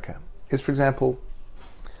about America is, for example,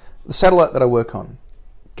 the satellite that I work on,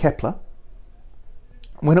 Kepler,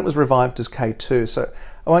 when it was revived as K2, so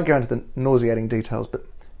I won't go into the nauseating details, but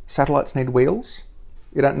satellites need wheels.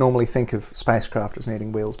 You don't normally think of spacecraft as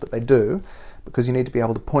needing wheels, but they do, because you need to be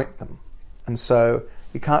able to point them. And so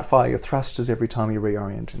you can't fire your thrusters every time you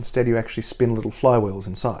reorient. Instead, you actually spin little flywheels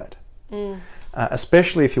inside.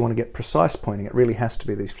 Especially if you want to get precise pointing, it really has to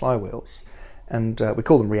be these flywheels. And we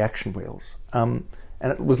call them reaction wheels. And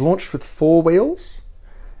it was launched with 4 wheels,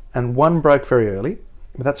 and 1 broke very early.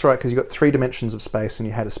 But that's right, because you got 3 dimensions of space and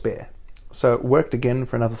you had a spare. So it worked again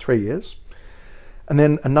for another 3 years. And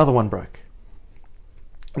then another one broke.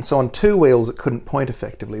 And so on 2 wheels it couldn't point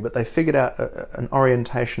effectively, but they figured out an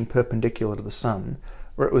orientation perpendicular to the sun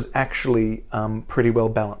where it was actually pretty well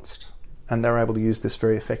balanced. And they were able to use this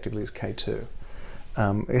very effectively as K2.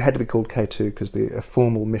 It had to be called K2 because the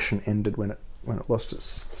formal mission ended when it lost its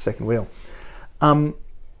second wheel.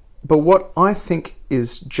 But what I think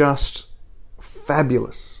is just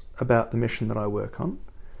fabulous about the mission that I work on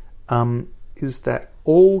is that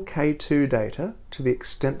all K2 data, to the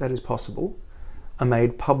extent that is possible, are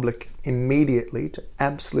made public immediately to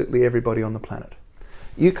absolutely everybody on the planet.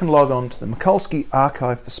 You can log on to the Mikulski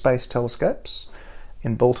Archive for Space Telescopes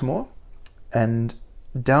in Baltimore and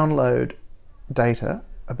download data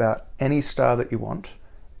about any star that you want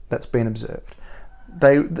that's been observed.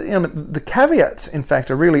 The caveats, in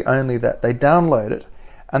fact, are really only that they download it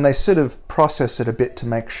and they sort of process it a bit to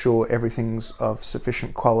make sure everything's of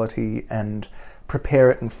sufficient quality and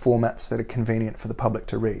prepare it in formats that are convenient for the public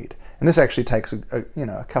to read. And this actually takes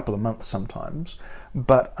a couple of months sometimes,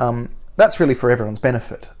 but that's really for everyone's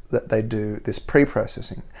benefit that they do this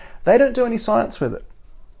pre-processing. They don't do any science with it.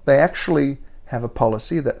 They actually have a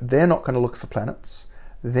policy that they're not going to look for planets,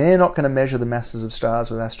 they're not going to measure the masses of stars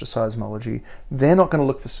with astroseismology, they're not going to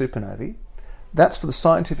look for supernovae. That's for the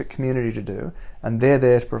scientific community to do, and they're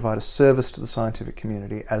there to provide a service to the scientific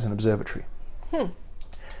community as an observatory.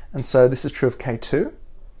 And so this is true of K2.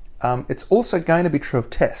 It's also going to be true of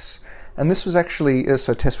TESS. And this was actually,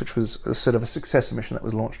 TESS, which was a sort of a successor mission that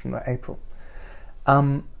was launched in April.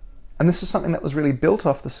 And this is something that was really built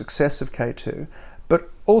off the success of K2, but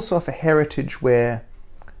also off a heritage where,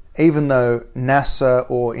 even though NASA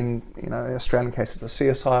or in Australian cases the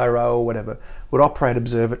CSIRO or whatever would operate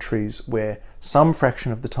observatories where some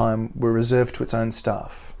fraction of the time were reserved to its own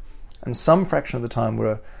staff and some fraction of the time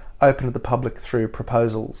were open to the public through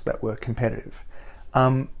proposals that were competitive.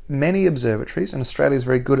 Many observatories, and Australia is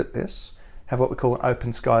very good at this, have what we call an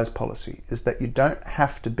open skies policy, is that you don't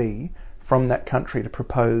have to be from that country to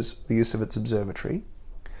propose the use of its observatory.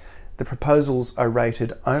 The proposals are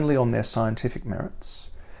rated only on their scientific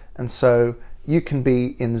merits, and so you can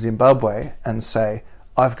be in Zimbabwe and say,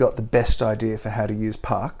 I've got the best idea for how to use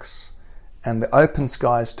parks, and the open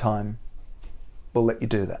skies time will let you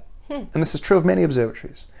do that. And this is true of many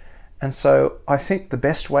observatories. And so I think the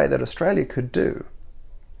best way that Australia could do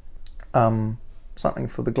something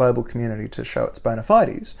for the global community to show its bona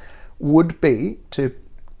fides would be to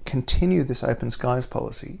continue this open skies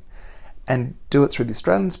policy and do it through the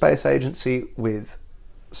Australian Space Agency with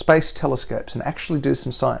space telescopes and actually do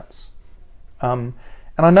some science. And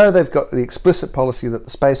I know they've got the explicit policy that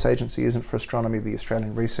the Space Agency isn't for astronomy, the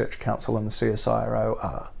Australian Research Council and the CSIRO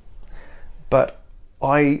are. But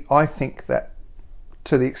I think that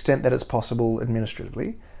to the extent that it's possible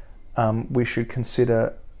administratively, we should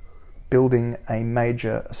consider building a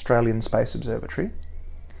major Australian space observatory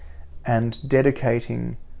and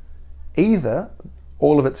dedicating either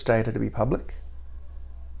all of its data to be public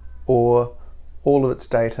or all of its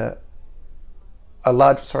data,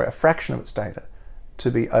 a fraction of its data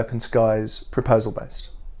to be open skies proposal based.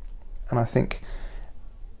 And I think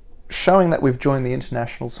showing that we've joined the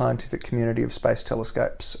international scientific community of space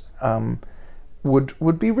telescopes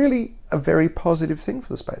would be really a very positive thing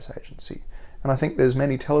for the Space Agency. And I think there's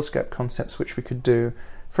many telescope concepts which we could do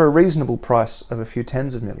for a reasonable price of a few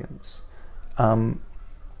tens of millions,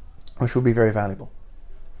 which will be very valuable.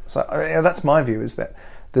 So that's my view, is that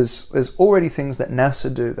there's already things that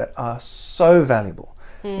NASA do that are so valuable.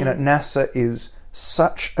 NASA is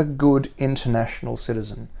such a good international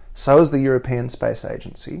citizen. So is the European Space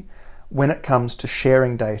Agency when it comes to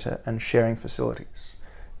sharing data and sharing facilities.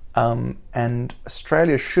 And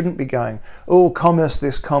Australia shouldn't be going, commerce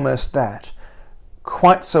this, commerce that,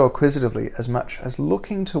 quite so acquisitively, as much as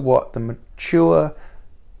looking to what the mature,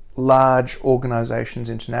 large organisations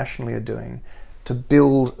internationally are doing to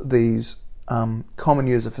build these common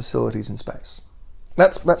user facilities in space.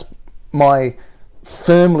 That's my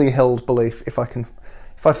firmly held belief. If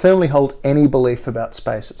I firmly hold any belief about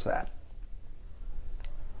space, it's that.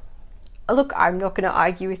 Look, I'm not going to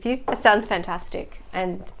argue with you. It sounds fantastic,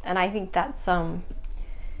 and I think that's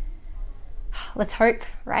let's hope,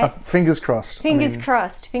 right? Fingers crossed. Fingers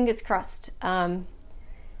crossed.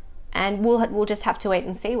 And we'll just have to wait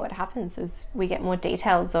and see what happens as we get more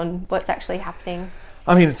details on what's actually happening.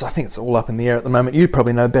 I think it's all up in the air at the moment. You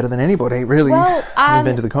probably know better than anybody, really. Well, having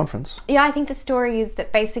been to the conference. Yeah, I think the story is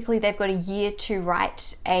that basically they've got a year to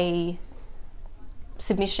write a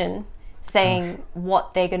submission saying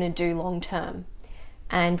what they're going to do long term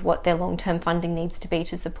and what their long term funding needs to be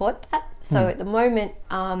to support that. So at the moment,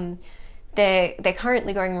 they're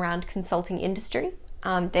currently going around consulting industry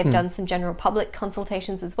They've done some general public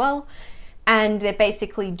consultations as well. And they're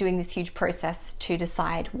basically doing this huge process to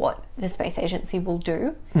decide what the space agency will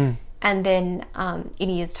do. And then in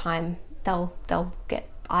a year's time, they'll get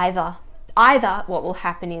either what will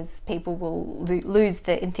happen is people will lose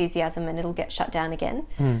the enthusiasm and it'll get shut down again.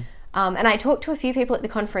 And I talked to a few people at the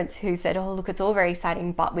conference who said, oh, look, it's all very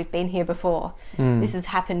exciting, but we've been here before. This has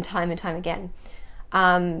happened time and time again.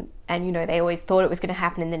 And, you know, they always thought it was going to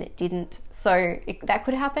happen and then it didn't. So that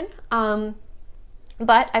could happen.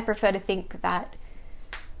 But I prefer to think that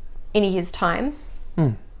in a year's time,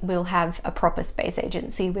 we'll have a proper space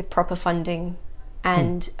agency with proper funding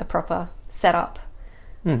and a proper setup.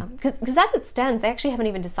 Because as it stands, they actually haven't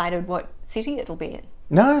even decided what city it'll be in.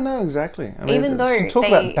 No, exactly. I mean, Even though talk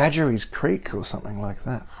about Badgerys Creek or something like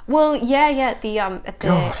that. Well, yeah, at the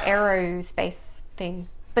aerospace thing.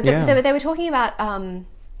 But they were talking about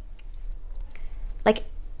like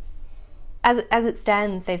as it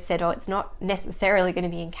stands, they've said, it's not necessarily going to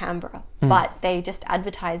be in Canberra, but they just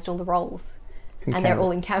advertised all the roles, and they're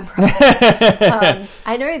all in Canberra.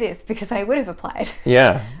 I know this because I would have applied.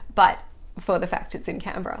 Yeah. But for the fact it's in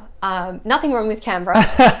Canberra. Nothing wrong with Canberra,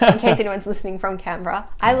 in case anyone's listening from Canberra.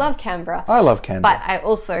 I love Canberra. I love Canberra. But I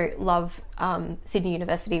also love Sydney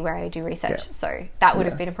University, where I do research, so that would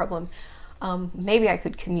have been a problem. Maybe I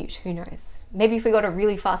could commute, who knows? Maybe if we got a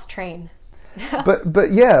really fast train.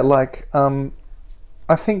 but yeah, like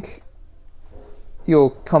I think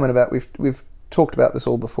your comment about we've talked about this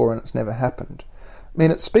all before and it's never happened. I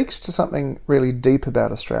mean, it speaks to something really deep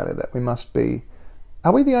about Australia, that we must be.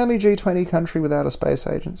 Are we the only G20 country without a space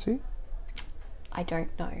agency? I don't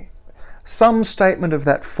know. Some statement of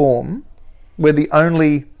that form. We're the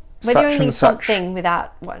only We're such the only and such. something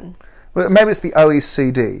without one. Well, maybe it's the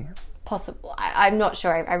OECD. Possible. I'm not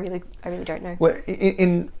sure. I really don't know. Well,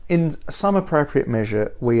 in some appropriate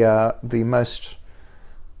measure, we are the most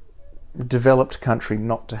developed country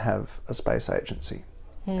not to have a space agency.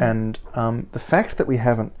 And the fact that we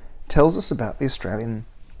haven't tells us about the Australian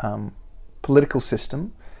political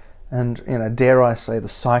system and, you know, dare I say the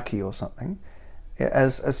psyche or something,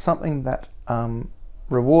 as something that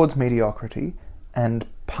rewards mediocrity and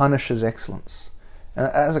punishes excellence. And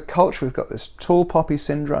as a culture, we've got this tall poppy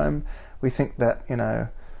syndrome. We think that, you know,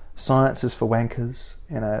 science is for wankers.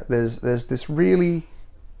 You know, there's this really...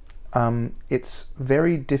 it's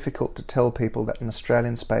very difficult to tell people that an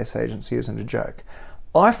Australian space agency isn't a joke.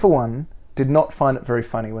 I, for one, did not find it very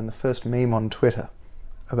funny when the first meme on Twitter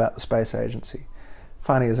about the space agency,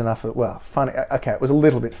 funny is enough, funny, okay, it was a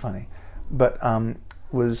little bit funny, but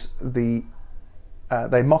was the...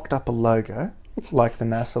 they mocked up a logo, like the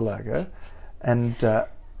NASA logo, and...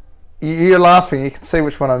 you're laughing, you can see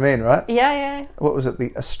which one I mean, right? Yeah. What was it?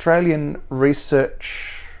 The Australian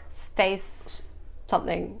Research... Space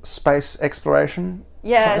something. Space Exploration?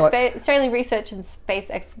 Yeah, Australian Research and Space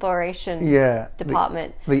Exploration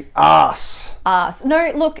Department. The arse.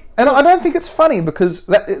 No, look... And I don't think it's funny, because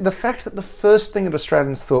the fact that the first thing that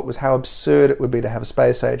Australians thought was how absurd it would be to have a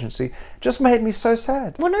space agency just made me so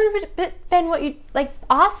sad. Well, no, but Ben,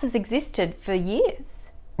 arse has existed for years.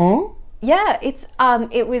 Hmm? Yeah, it's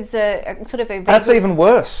it was a sort of a... That's even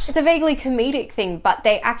worse. It's a vaguely comedic thing, but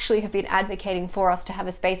they actually have been advocating for us to have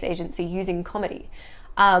a space agency using comedy.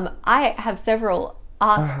 I have several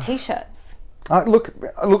arse T-shirts. Look,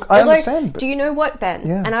 I understand. But... Do you know what, Ben?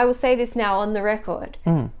 Yeah. And I will say this now on the record.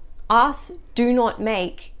 Arse do not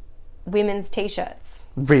make women's T-shirts.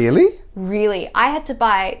 Really? Really. I had to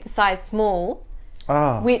buy the size small,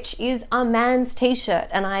 which is a man's T-shirt,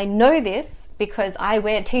 and I know this because I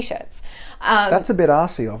wear T-shirts. That's a bit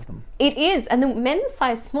arsey of them. It is, and the men's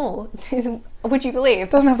size small is, would you believe,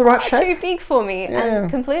 doesn't have the right shape. Too big for me and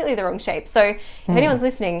completely the wrong shape. So if anyone's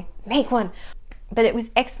listening, make one. But it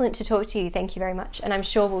was excellent to talk to you. Thank you very much. And I'm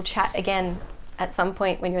sure we'll chat again at some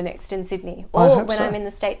point when you're next in Sydney, or when I'm in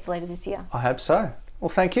the States later this year. I hope so. Well,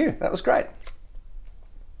 thank you. That was great.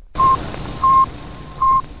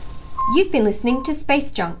 You've been listening to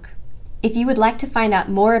Space Junk. If you would like to find out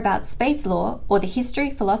more about space law or the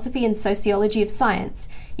history, philosophy and sociology of science,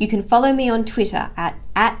 you can follow me on Twitter at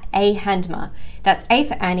 @ahandmer. That's A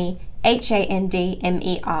for Annie,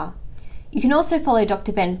 HANDMER. You can also follow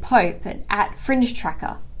Dr. Ben Pope at Fringe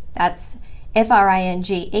Tracker. That's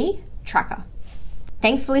FRINGE Tracker.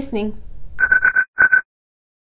 Thanks for listening.